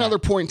discovered That's another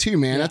point too,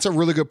 man. Yeah. That's a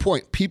really good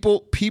point.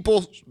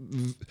 People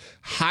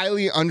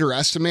highly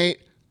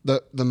underestimate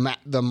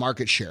the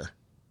market share.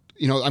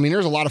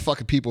 There's a lot of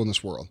fucking people in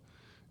this world.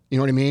 You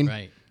know what I mean?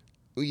 Right.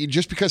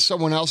 Just because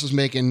someone else is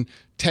making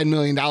 $10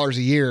 million a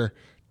year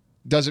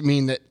doesn't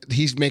mean that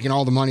he's making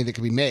all the money that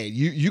can be made.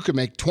 You could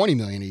make $20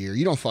 million a year.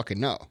 You don't fucking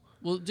know.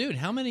 Well, dude,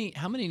 how many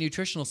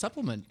nutritional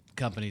supplement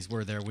companies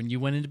were there when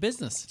you went into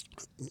business?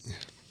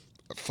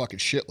 A fucking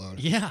shitload.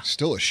 Yeah.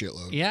 Still a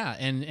shitload. Yeah,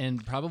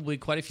 and probably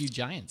quite a few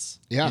giants.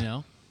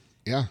 Yeah.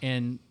 Yeah.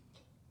 And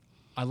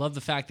I love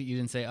the fact that you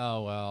didn't say,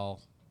 oh, well,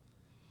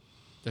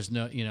 there's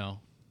no,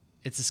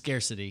 it's a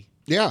scarcity.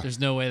 Yeah. There's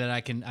no way that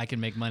I can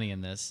make money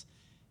in this.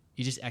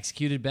 You just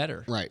executed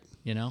better. Right.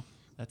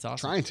 That's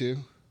awesome. Trying to,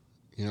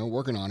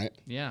 working on it.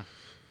 Yeah.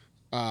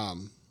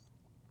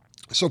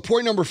 So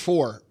point number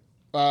 4,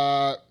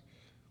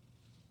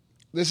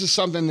 this is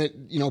something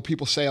that,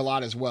 people say a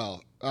lot as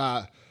well.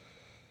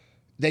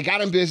 They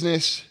got in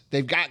business.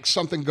 They've got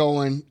something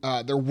going.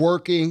 They're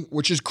working,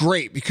 which is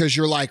great because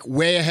you're like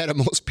way ahead of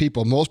most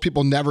people. Most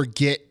people never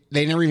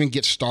even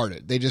get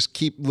started. They just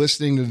keep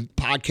listening to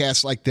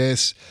podcasts like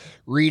this,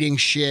 reading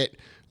shit,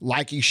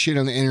 liking shit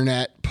on the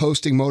internet,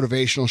 posting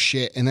motivational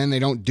shit, and then they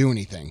don't do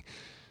anything.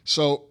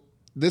 So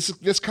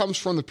this comes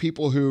from the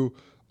people who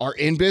are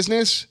in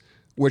business,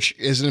 which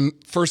is,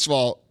 first of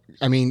all,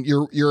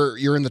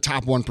 you're in the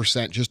top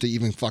 1% just to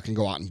even fucking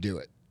go out and do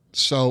it.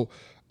 So,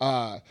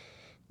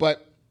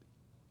 but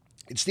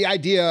it's the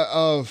idea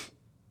of,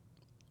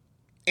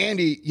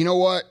 Andy, you know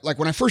what? Like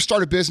when I first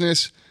started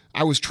business,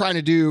 I was trying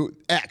to do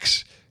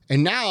X,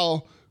 and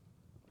now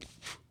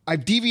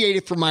I've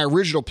deviated from my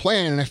original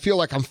plan, and I feel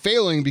like I'm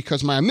failing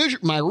because my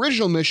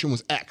original mission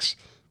was X.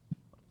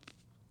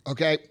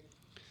 Okay?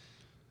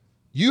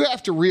 You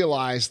have to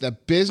realize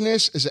that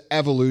business is an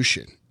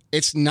evolution.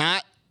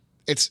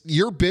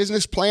 Your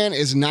business plan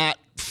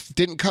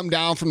didn't come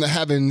down from the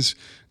heavens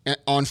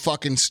on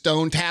fucking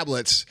stone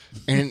tablets,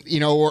 and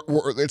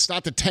it's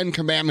not the 10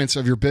 commandments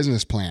of your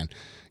business plan.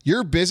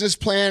 Your business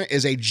plan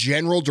is a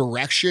general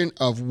direction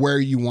of where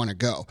you want to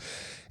go.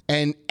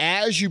 And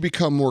as you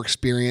become more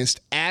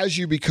experienced, as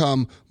you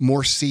become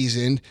more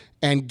seasoned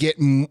and get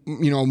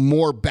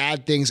more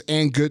bad things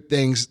and good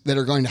things that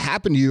are going to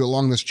happen to you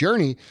along this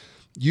journey,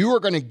 you are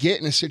going to get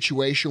in a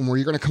situation where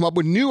you're going to come up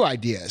with new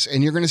ideas,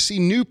 and you're going to see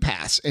new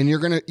paths, and you're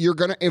going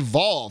to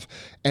evolve,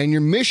 and your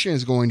mission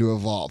is going to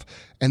evolve.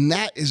 And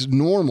that is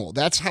normal.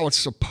 That's how it's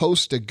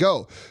supposed to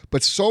go.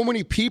 But so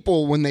many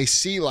people, when they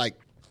see like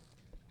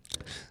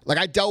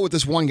I dealt with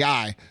this one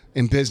guy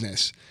in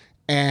business,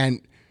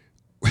 and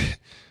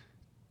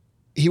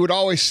he would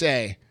always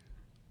say,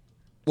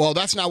 well,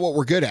 that's not what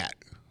we're good at.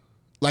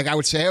 Like I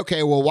would say,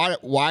 okay, well,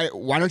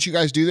 why don't you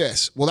guys do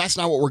this? Well, that's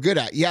not what we're good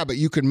at. Yeah, but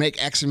you could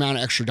make X amount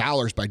of extra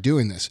dollars by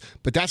doing this.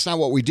 But that's not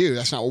what we do.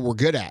 That's not what we're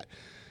good at.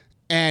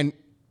 And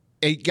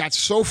it got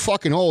so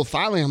fucking old.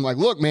 Finally, I'm like,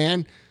 look,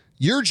 man,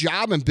 your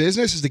job in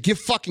business is to get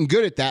fucking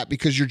good at that,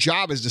 because your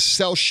job is to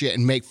sell shit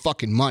and make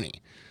fucking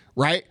money,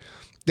 right?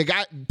 they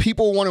got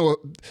people want to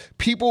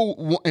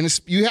and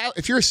if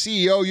you're a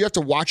CEO, you have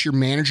to watch your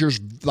managers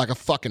like a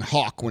fucking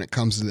hawk when it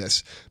comes to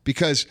this,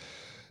 because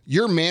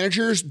your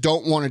managers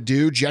don't want to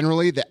do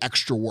generally the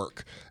extra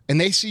work, and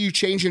they see you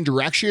changing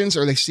directions,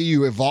 or they see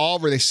you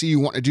evolve, or they see you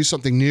want to do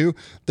something new.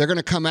 They're going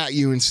to come at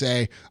you and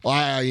say,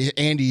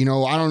 Andy,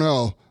 I don't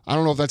know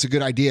if that's a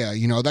good idea.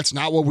 That's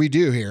not what we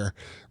do here.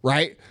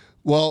 Right.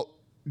 Well,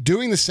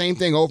 doing the same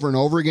thing over and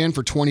over again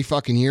for 20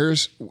 fucking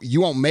years,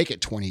 you won't make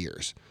it 20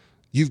 years.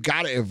 You've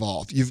got to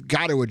evolve. You've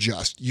got to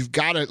adjust. You've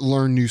got to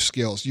learn new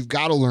skills. You've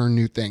got to learn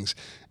new things.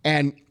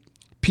 And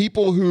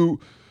people who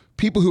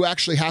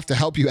actually have to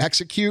help you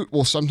execute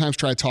will sometimes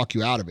try to talk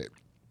you out of it.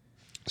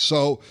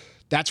 So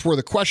that's where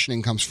the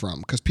questioning comes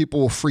from, because people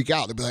will freak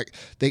out. They'll be like,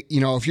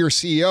 if you're a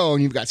CEO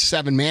and you've got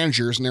 7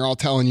 managers and they're all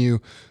telling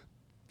you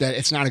that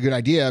it's not a good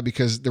idea,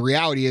 because the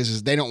reality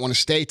is they don't want to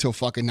stay till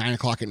fucking 9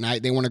 o'clock at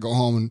night. They want to go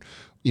home and,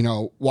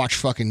 watch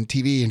fucking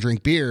TV and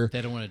drink beer.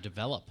 They don't want to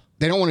develop.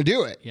 They don't want to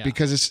do it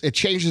because it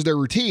changes their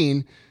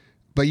routine,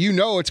 but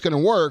it's going to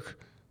work.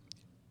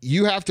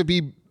 You have to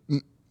be,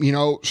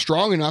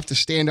 strong enough to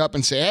stand up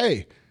and say,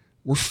 hey,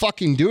 we're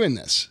fucking doing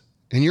this.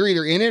 And you're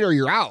either in it or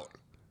you're out,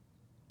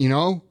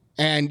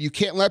 and you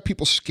can't let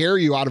people scare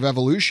you out of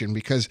evolution,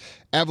 because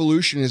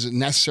evolution is a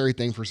necessary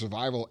thing for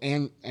survival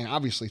and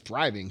obviously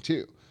thriving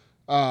too.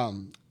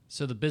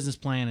 So the business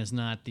plan is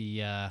not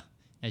the,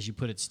 as you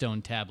put it,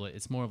 stone tablet.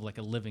 It's more of like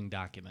a living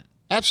document.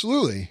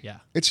 Absolutely. Yeah.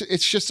 It's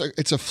just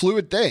it's a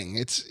fluid thing.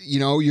 It's,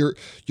 you're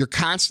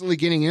constantly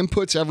getting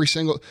inputs every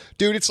single,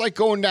 dude. It's like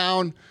going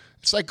down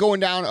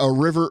a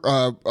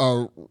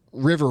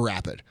river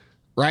rapid,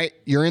 right?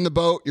 You're in the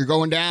boat, you're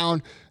going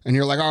down, and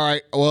you're like, all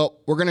right, well,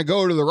 we're going to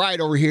go to the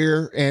right over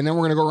here, and then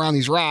we're going to go around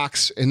these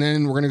rocks, and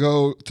then we're going to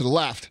go to the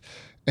left.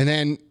 And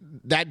then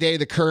that day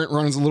the current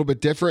runs a little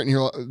bit different,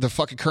 and the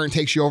fucking current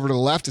takes you over to the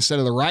left instead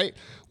of the right.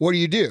 What do?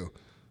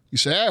 You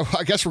say, hey, well,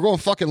 I guess we're going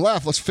fucking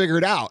left. Let's figure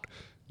it out.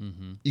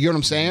 Mm-hmm. You get what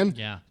I'm saying?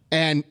 Yeah.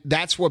 And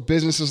that's what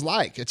business is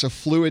like. It's a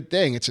fluid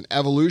thing. It's an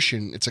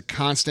evolution. It's a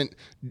constant,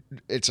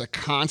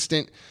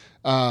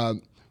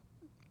 I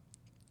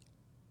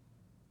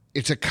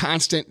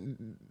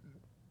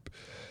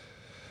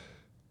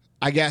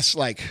guess,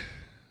 like,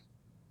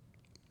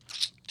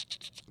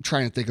 I'm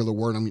trying to think of the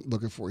word I'm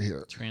looking for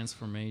here.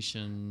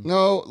 Transformation.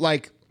 No,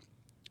 like,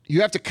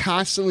 you have to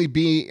constantly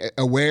be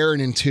aware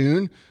and in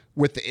tune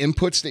with the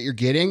inputs that you're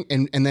getting,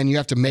 and then you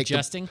have to make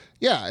adjusting.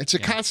 It's a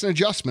constant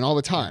adjustment all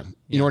the time.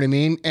 You know what I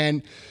mean?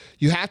 And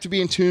you have to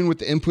be in tune with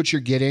the inputs you're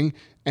getting,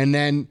 and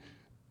then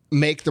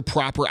make the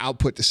proper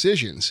output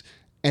decisions.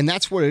 And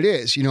that's what it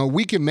is.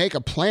 We can make a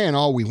plan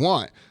all we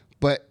want,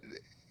 but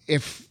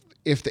if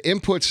the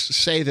inputs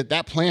say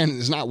that plan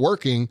is not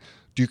working,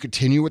 do you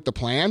continue with the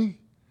plan?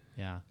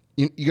 Yeah.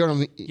 You know what I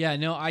mean? Yeah,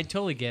 no, I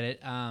totally get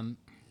it.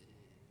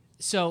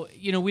 So,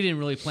 we didn't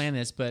really plan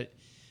this, but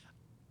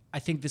I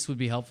think this would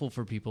be helpful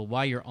for people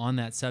while you're on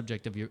that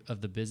subject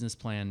of the business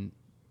plan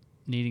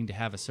needing to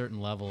have a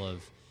certain level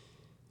of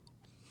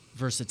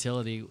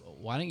versatility.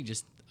 Why don't you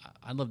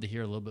I'd love to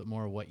hear a little bit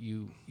more what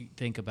you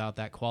think about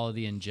that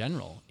quality in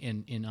general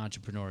in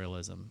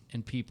entrepreneurialism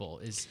and people,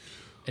 is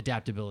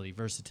adaptability,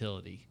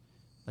 versatility.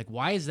 Like,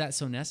 why is that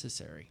so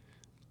necessary?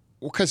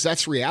 Well, because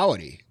that's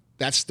reality.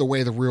 That's the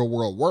way the real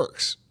world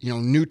works.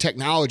 New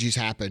technologies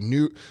happen.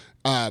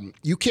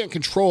 You can't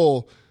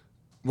control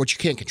what you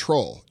can't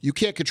control. You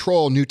can't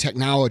control new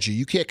technology.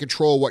 You can't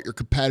control what your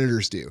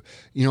competitors do.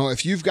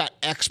 If you've got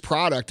X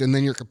product and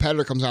then your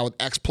competitor comes out with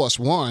X plus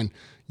 1,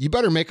 you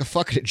better make a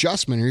fucking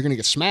adjustment or you're going to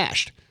get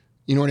smashed.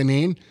 You know what I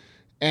mean?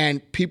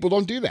 And people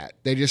don't do that.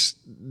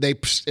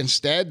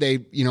 Instead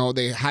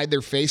they hide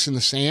their face in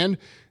the sand,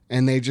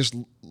 and they just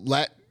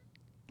let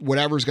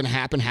whatever's going to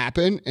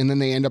happen, and then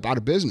they end up out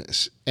of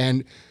business.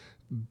 And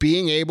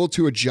being able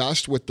to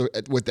adjust with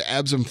the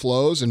ebbs and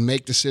flows and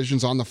make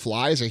decisions on the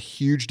fly is a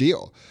huge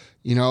deal.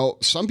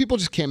 Some people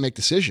just can't make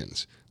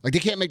decisions. Like, they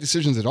can't make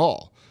decisions at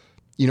all.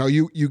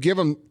 You give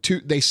them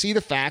they see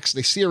the facts,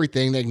 they see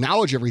everything, they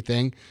acknowledge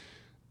everything,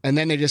 and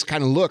then they just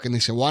kind of look and they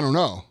say, well, I don't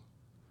know.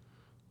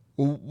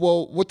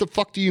 Well, what the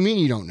fuck do you mean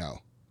you don't know?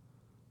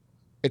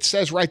 It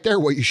says right there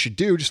what you should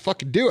do. Just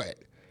fucking do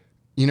it.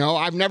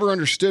 I've never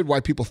understood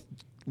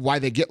why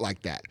they get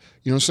like that.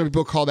 Some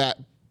people call that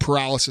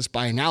paralysis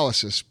by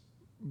analysis,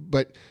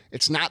 but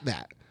it's not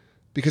that,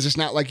 because it's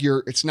not like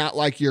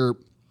the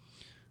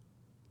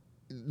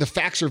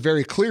facts are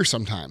very clear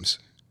sometimes.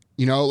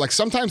 Like,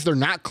 sometimes they're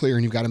not clear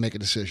and you've got to make a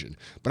decision.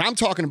 But I'm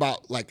talking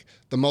about, like,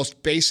 the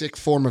most basic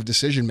form of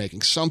decision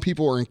making. Some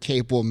people are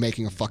incapable of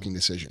making a fucking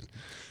decision.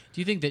 Do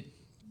you think that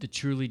the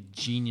truly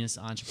genius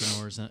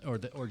entrepreneurs,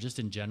 or just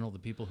in general, the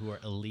people who are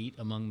elite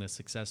among the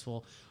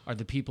successful, are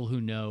the people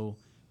who know,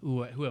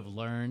 who have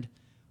learned,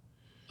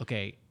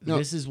 okay,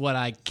 this is what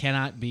I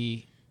cannot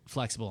be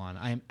flexible on.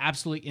 I am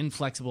absolutely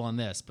inflexible on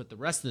this, but the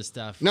rest of the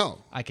stuff,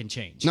 I can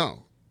change. No.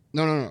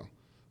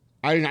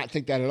 I do not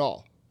think that at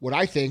all. What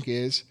I think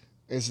is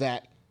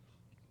that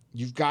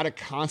you've got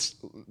to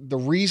the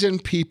reason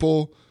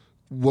people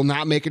will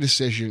not make a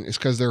decision is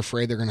because they're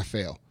afraid they're going to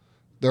fail.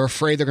 They're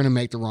afraid they're going to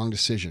make the wrong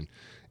decision.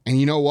 And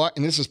you know what?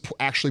 And this is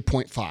actually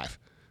point 5,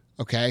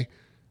 okay?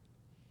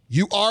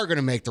 You are going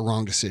to make the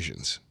wrong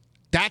decisions.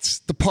 That's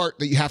the part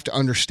that you have to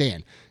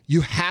understand.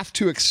 You have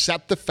to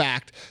accept the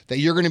fact that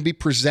you're going to be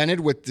presented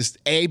with this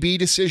A, B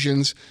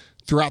decisions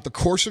throughout the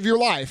course of your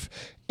life,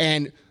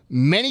 and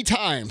many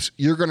times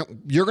you're going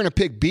to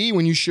pick B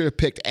when you should have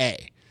picked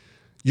A.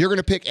 You're going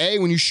to pick A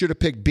when you should have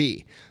picked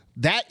B.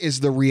 That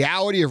is the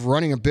reality of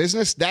running a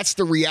business. That's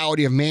the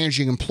reality of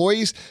managing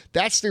employees.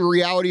 That's the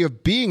reality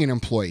of being an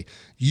employee.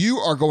 You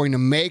are going to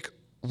make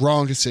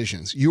wrong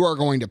decisions. You are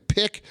going to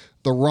pick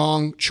the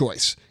wrong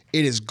choice.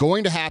 It is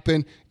going to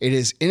happen. It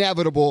is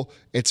inevitable.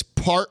 It's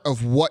part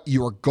of what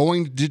you are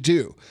going to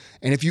do.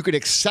 And if you could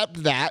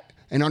accept that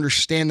and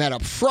understand that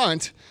up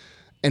front,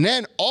 and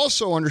then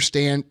also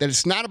understand that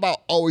it's not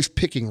about always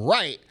picking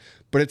right,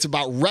 but it's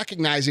about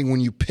recognizing when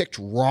you picked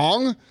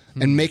wrong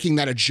and making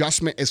that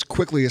adjustment as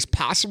quickly as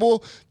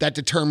possible, that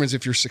determines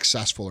if you're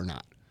successful or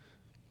not.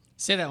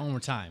 Say that one more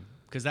time,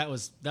 because that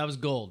was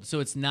gold. So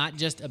it's not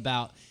just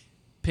about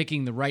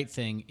picking the right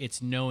thing,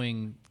 it's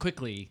knowing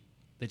quickly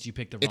that you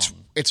picked the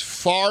wrong. It's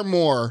far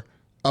more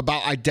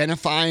about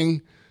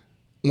identifying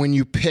when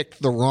you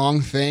picked the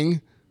wrong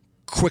thing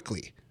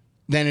quickly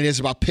than it is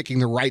about picking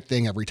the right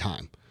thing every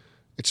time.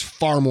 It's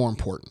far more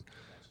important.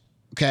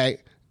 Okay?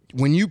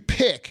 When you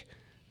pick,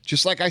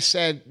 just like I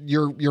said,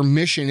 your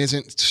mission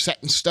isn't set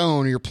in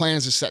stone or your plan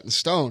isn't set in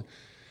stone.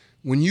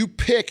 When you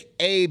pick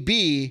A,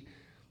 B,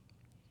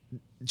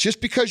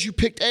 just because you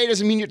picked A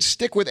doesn't mean you have to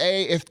stick with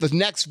A if the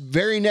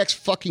very next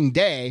fucking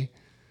day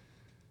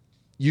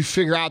you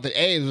figure out that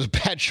A was a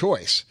bad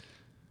choice.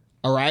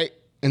 All right?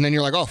 And then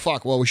you're like, oh,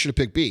 fuck, well, we should have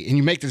picked B. And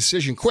you make the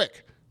decision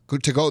quick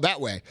to go that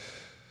way.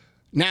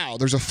 Now,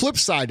 there's a flip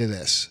side to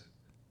this.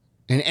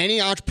 And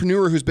any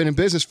entrepreneur who's been in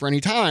business for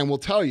any time will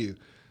tell you,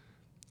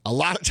 a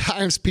lot of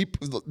times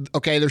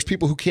there's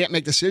people who can't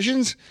make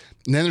decisions,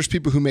 and then there's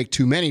people who make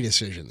too many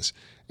decisions.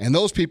 And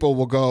those people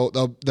will go,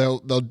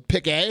 they'll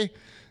pick A,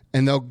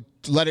 and they'll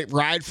let it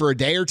ride for a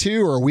day or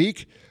two or a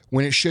week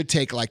when it should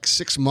take like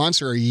 6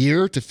 months or a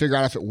year to figure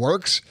out if it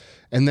works.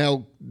 And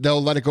they'll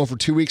let it go for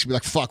 2 weeks and be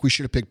like, fuck, we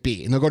should have picked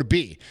B. And they'll go to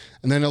B.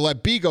 And then they'll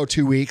let B go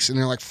 2 weeks, and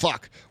they're like,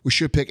 fuck, we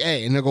should have picked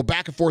A. And they'll go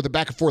back and forth and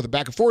back and forth and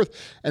back and forth,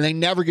 and they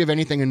never give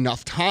anything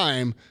enough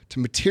time to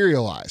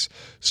materialize.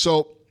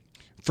 So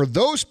for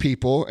those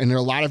people, and there are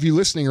a lot of you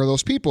listening are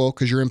those people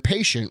because you're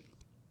impatient,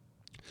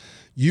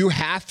 you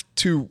have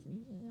to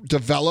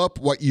develop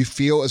what you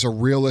feel is a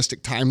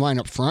realistic timeline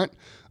up front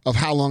of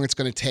how long it's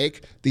going to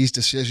take these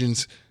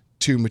decisions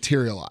to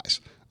materialize,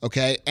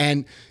 okay?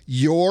 And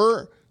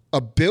your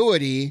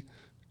ability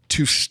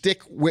to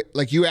stick with,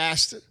 like you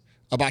asked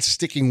about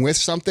sticking with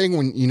something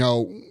when,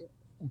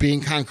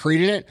 being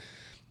concrete in it,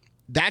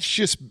 that's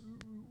just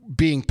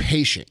being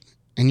patient.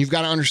 And you've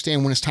got to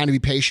understand when it's time to be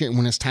patient and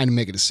when it's time to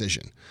make a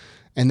decision.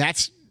 And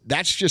that's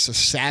just a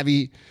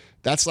savvy,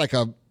 that's like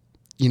an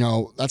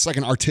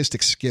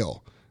artistic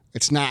skill.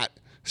 It's not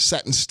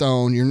set in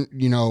stone.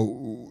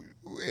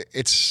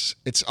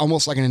 It's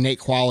almost like an innate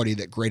quality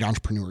that great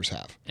entrepreneurs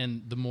have.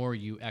 And the more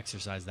you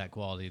exercise that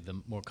quality,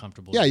 the more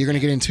comfortable. Yeah, you're going to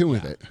get in tune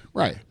with it.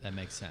 Right. That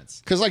makes sense.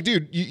 Because like,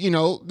 dude,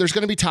 there's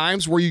going to be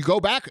times where you go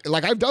back.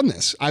 Like I've done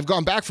this. I've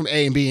gone back from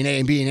A and B and A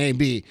and B and A and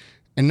B,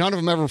 and none of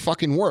them ever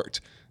fucking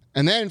worked.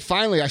 And then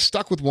finally I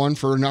stuck with one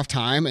for enough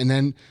time, and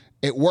then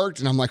it worked.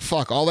 And I'm like,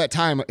 fuck, all that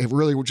time, it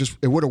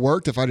would have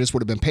worked if I just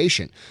would have been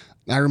patient.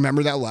 And I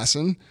remember that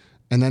lesson.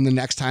 And then the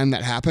next time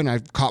that happened, I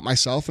caught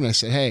myself and I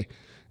said, hey,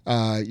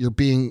 you're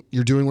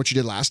doing what you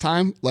did last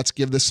time. Let's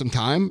give this some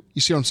time. You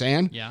see what I'm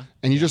saying? Yeah.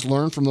 And you just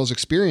learn from those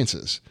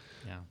experiences.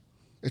 Yeah.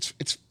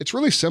 It's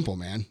really simple,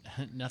 man.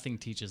 Nothing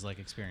teaches like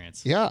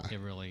experience. Yeah. It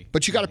really.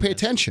 But you got to pay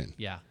does. attention.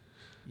 Yeah.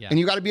 Yeah. And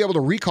you got to be able to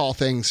recall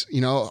things,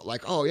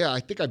 like, oh yeah, I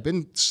think I've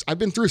been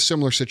through a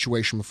similar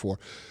situation before.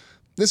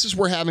 This is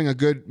where having a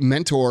good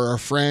mentor or a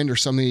friend or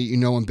somebody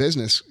in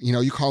business,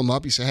 you call them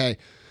up, you say, hey,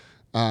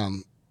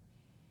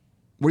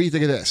 what do you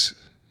think of this?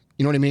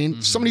 You know what I mean?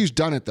 Mm-hmm. Somebody who's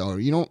done it though.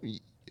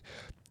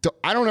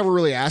 I don't ever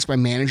really ask my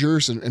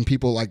managers and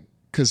people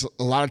because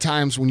a lot of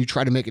times when you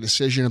try to make a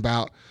decision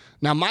about,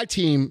 now my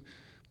team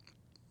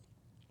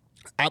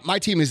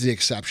is the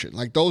exception.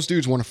 Like those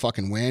dudes want to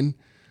fucking win,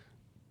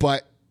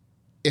 but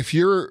if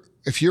you're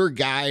a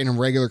guy in a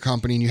regular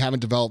company and you haven't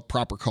developed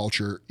proper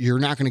culture, you're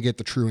not going to get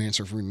the true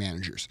answer from your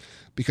managers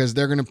because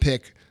they're going to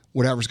pick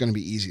whatever's going to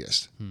be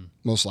easiest,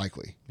 most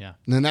likely. Yeah.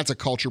 And then that's a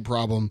culture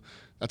problem.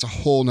 That's a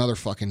whole nother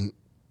fucking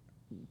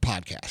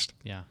podcast.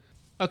 Yeah.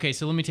 Okay,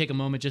 so let me take a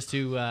moment just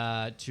to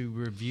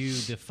review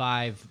the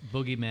 5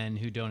 boogeymen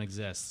who don't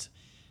exist.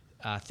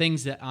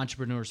 Things that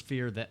entrepreneurs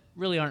fear that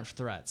really aren't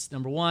threats.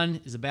 Number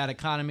 1 is a bad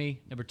economy.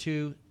 Number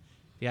 2,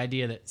 the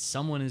idea that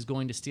someone is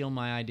going to steal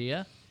my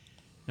idea.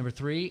 Number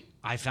 3,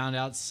 I found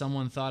out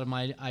someone thought of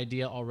my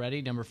idea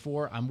already. Number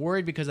 4, I'm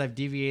worried because I've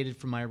deviated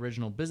from my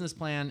original business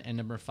plan. And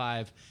number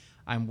 5,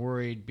 I'm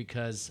worried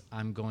because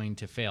I'm going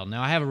to fail.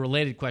 Now, I have a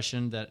related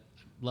question that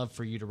I'd love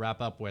for you to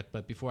wrap up with,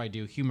 but before I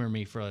do, humor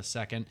me for a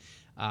second.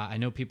 I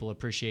know people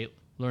appreciate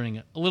learning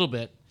a little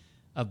bit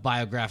of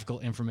biographical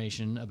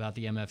information about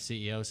the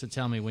MFCEO. So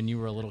tell me, when you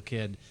were a little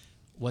kid,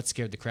 what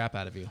scared the crap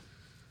out of you?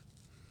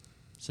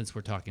 Since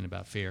we're talking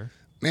about fear.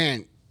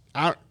 Man,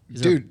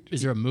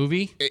 is there a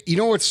movie? You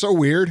know what's so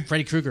weird?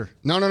 Freddy Krueger.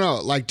 No.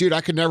 Like, dude,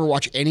 I could never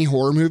watch any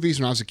horror movies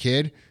when I was a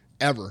kid,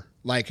 ever.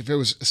 Like, if it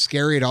was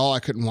scary at all, I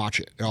couldn't watch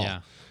it at all.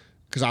 Yeah.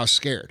 Because I was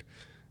scared.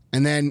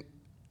 And then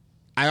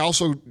I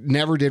also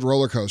never did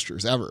roller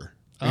coasters, ever.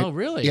 Oh,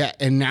 really? Yeah.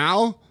 And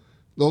now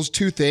those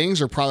two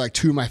things are probably like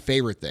two of my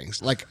favorite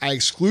things. Like, I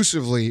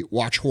exclusively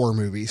watch horror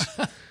movies.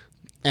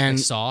 And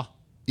like Saw?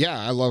 Yeah,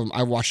 I love them.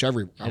 I watch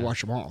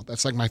them all.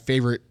 That's like my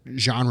favorite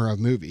genre of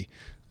movie.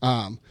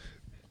 And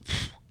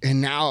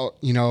now,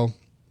 you know,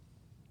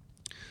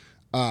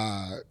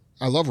 I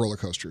love roller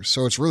coasters.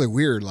 So it's really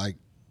weird. Like,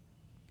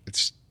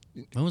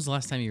 when was the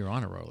last time you were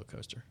on a roller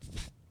coaster?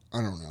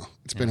 I don't know.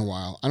 It's been a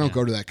while. I don't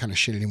go to that kind of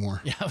shit anymore.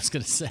 Yeah, I was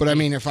going to say. But I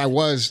mean, if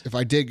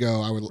I did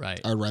go, I would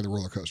ride the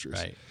roller coasters.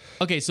 Right.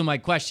 Okay, so my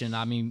question,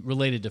 I mean,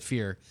 related to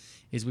fear,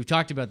 is we've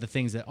talked about the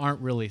things that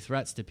aren't really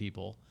threats to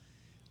people.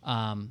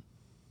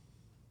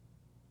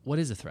 What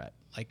is a threat?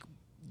 Like,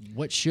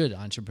 what should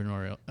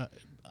entrepreneurs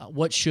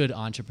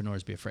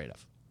be afraid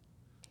of?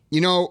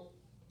 You know,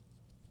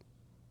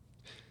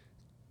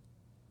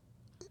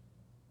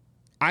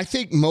 I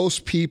think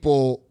most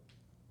people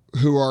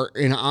who are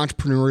in an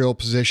entrepreneurial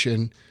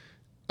position,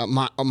 a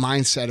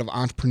mindset of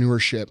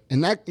entrepreneurship,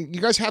 and that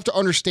you guys have to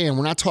understand,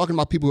 we're not talking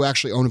about people who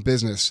actually own a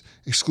business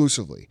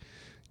exclusively.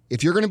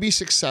 If you're going to be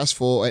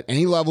successful at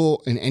any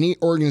level in any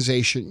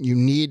organization, you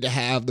need to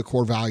have the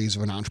core values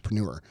of an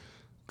entrepreneur.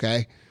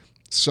 Okay?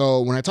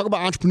 So when I talk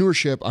about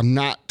entrepreneurship, I'm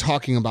not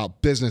talking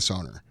about business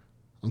owner.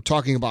 I'm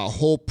talking about a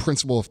whole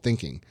principle of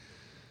thinking.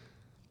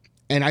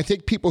 And I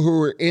think people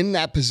who are in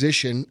that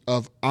position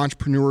of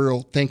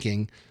entrepreneurial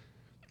thinking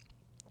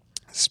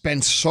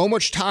spend so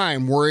much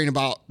time worrying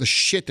about the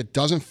shit that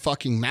doesn't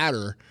fucking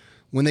matter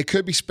when they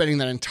could be spending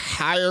that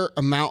entire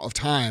amount of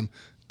time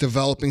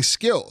developing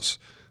skills,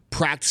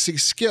 practicing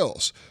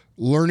skills,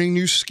 learning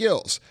new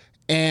skills.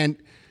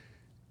 And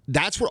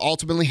that's what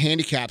ultimately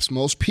handicaps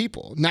most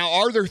people. Now,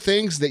 are there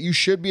things that you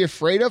should be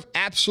afraid of?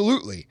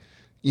 Absolutely.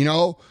 You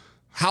know,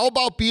 how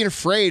about being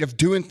afraid of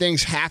doing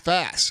things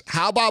half-ass?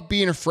 How about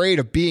being afraid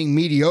of being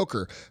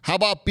mediocre? How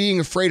about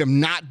being afraid of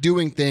not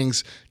doing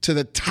things to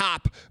the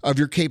top of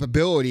your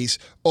capabilities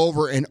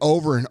over and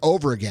over and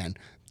over again?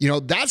 You know,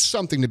 that's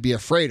something to be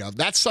afraid of.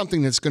 That's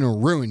something that's going to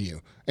ruin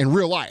you in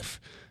real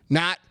life.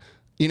 Not,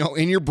 you know,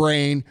 in your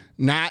brain,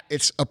 not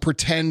it's a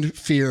pretend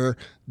fear.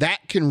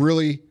 That can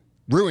really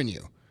ruin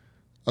you.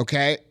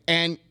 Okay?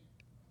 And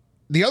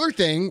the other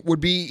thing would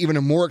be even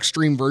a more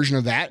extreme version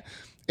of that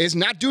is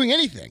not doing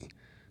anything.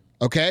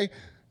 Okay?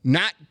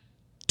 Not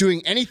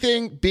doing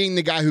anything, being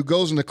the guy who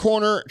goes in the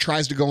corner,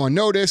 tries to go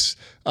unnoticed,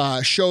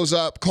 shows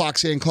up,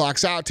 clocks in,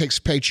 clocks out, takes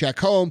a paycheck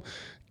home,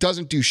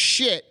 doesn't do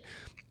shit,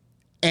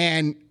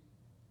 and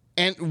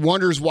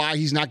wonders why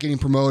he's not getting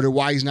promoted,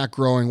 why he's not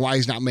growing, why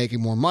he's not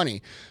making more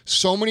money.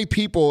 So many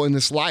people in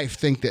this life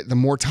think that the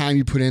more time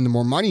you put in, the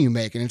more money you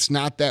make, and it's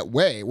not that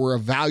way. We're a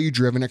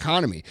value-driven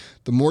economy.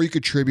 The more you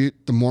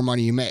contribute, the more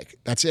money you make.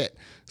 That's it.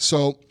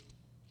 So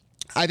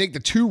I think the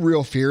two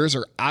real fears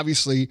are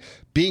obviously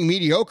being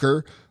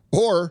mediocre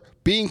or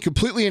being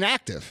completely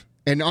inactive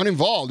and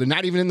uninvolved and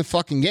not even in the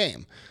fucking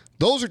game.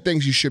 Those are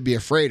things you should be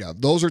afraid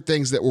of. Those are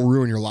things that will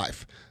ruin your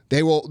life.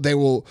 They will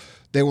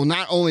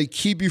not only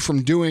keep you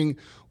from doing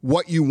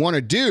what you want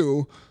to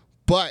do,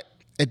 but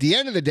at the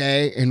end of the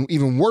day, and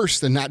even worse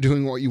than not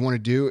doing what you want to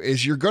do,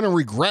 is you're going to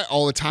regret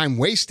all the time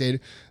wasted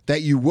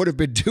that you would have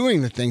been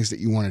doing the things that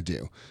you want to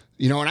do.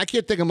 You know, and I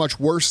can't think of much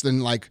worse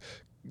than like,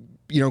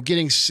 you know,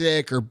 getting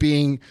sick or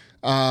being,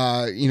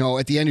 you know,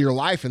 at the end of your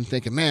life and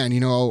thinking, man, you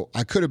know,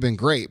 I could have been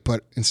great,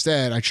 but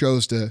instead I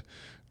chose to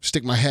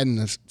stick my head in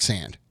the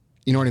sand.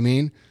 You know what I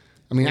mean?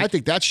 I mean, I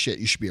think that's shit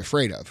you should be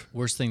afraid of.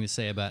 Worst thing to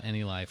say about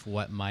any life,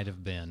 what might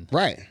have been.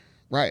 Right.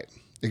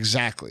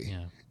 Exactly.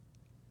 Yeah.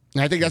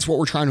 And I think that's what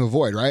we're trying to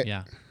avoid, right?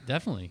 Yeah,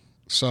 definitely.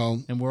 So.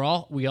 And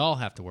we all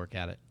have to work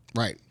at it.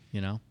 Right.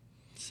 You know?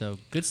 So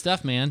good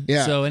stuff, man.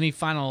 Yeah. So any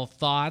final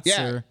thoughts?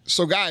 Yeah.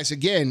 So guys,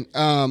 again,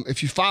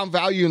 if you found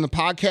value in the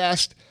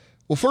podcast,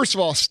 well, first of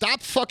all,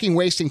 stop fucking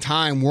wasting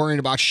time worrying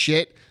about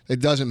shit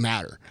that doesn't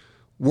matter.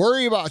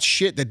 Worry about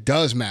shit that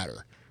does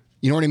matter.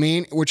 You know what I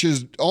mean? Which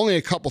is only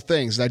a couple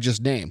things that I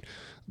just named.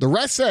 The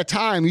rest of that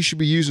time you should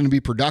be using to be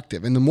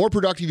productive. And the more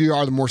productive you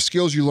are, the more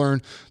skills you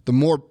learn,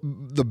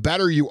 the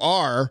better you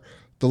are,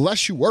 the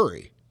less you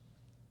worry.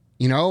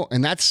 You know,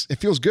 and it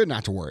feels good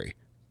not to worry.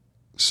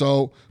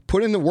 So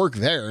put in the work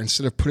there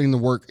instead of putting the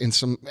work in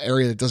some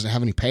area that doesn't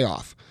have any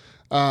payoff.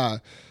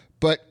 But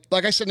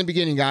like I said in the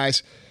beginning,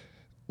 guys,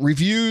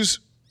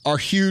 reviews are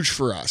huge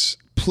for us.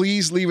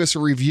 Please leave us a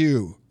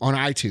review on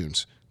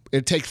iTunes.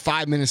 It'd take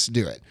 5 minutes to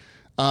do it.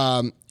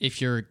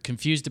 If you're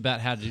confused about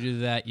how to do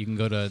that, you can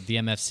go to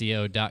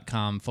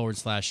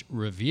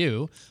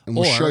themfceo.com/review. And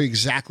we'll show you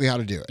exactly how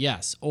to do it.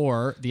 Yes,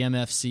 or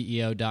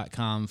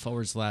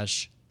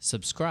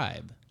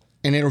themfceo.com/subscribe.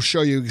 And it'll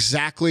show you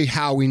exactly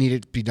how we need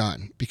it to be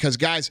done. Because,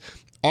 guys,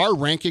 our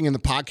ranking in the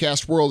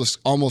podcast world is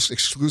almost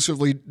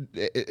exclusively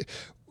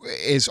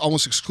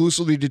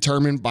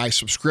determined by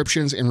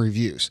subscriptions and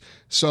reviews.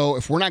 So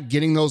if we're not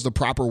getting those the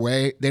proper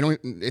way,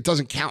 it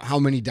doesn't count how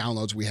many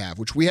downloads we have,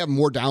 which we have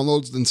more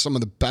downloads than some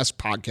of the best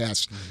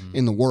podcasts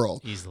in the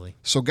world. Easily.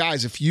 So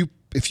guys, if you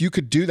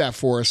could do that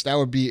for us, that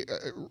would be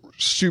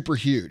super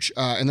huge.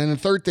 And then the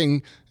third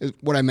thing,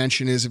 what I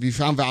mentioned is if you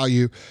found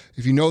value,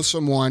 if you know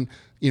someone,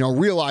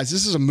 realize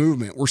this is a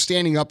movement. We're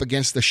standing up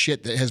against the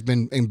shit that has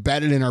been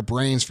embedded in our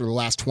brains for the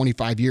last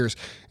 25 years.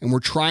 And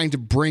we're trying to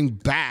bring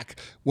back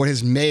what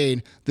has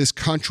made this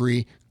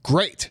country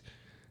great.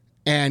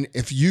 And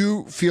if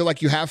you feel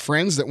like you have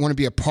friends that want to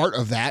be a part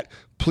of that,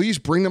 please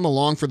bring them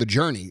along for the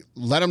journey.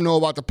 Let them know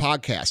about the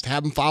podcast.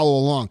 Have them follow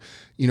along.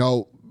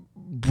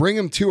 Bring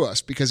them to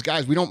us because,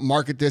 guys, we don't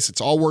market this.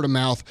 It's all word of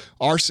mouth.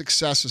 Our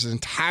success is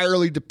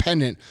entirely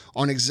dependent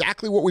on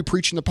exactly what we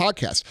preach in the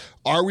podcast.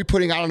 Are we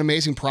putting out an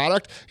amazing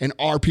product, and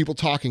are people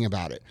talking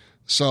about it?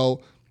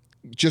 So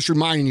just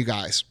reminding you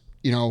guys,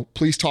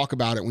 please talk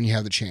about it when you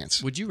have the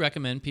chance. Would you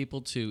recommend people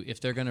to, if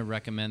they're going to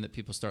recommend that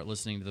people start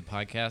listening to the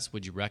podcast,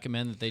 would you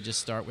recommend that they just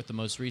start with the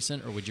most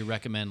recent, or would you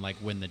recommend like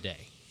Win the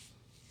Day?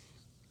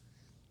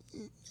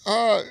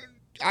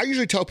 I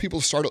usually tell people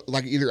to start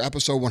like either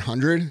episode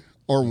 100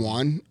 or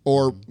 1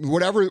 or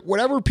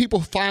whatever people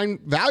find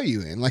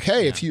value in. Like,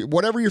 hey, if you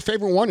whatever your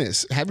favorite one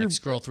is,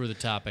 scroll through the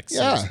topics,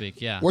 so to speak.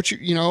 Yeah.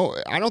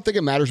 I don't think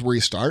it matters where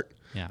you start.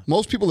 Yeah.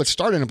 Most people that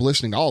start end up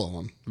listening to all of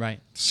them. Right.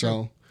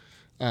 So,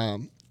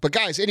 but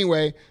guys,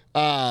 anyway,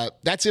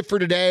 that's it for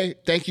today.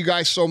 Thank you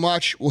guys so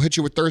much. We'll hit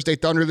you with Thursday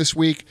Thunder this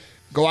week.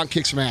 Go out and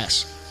kick some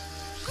ass.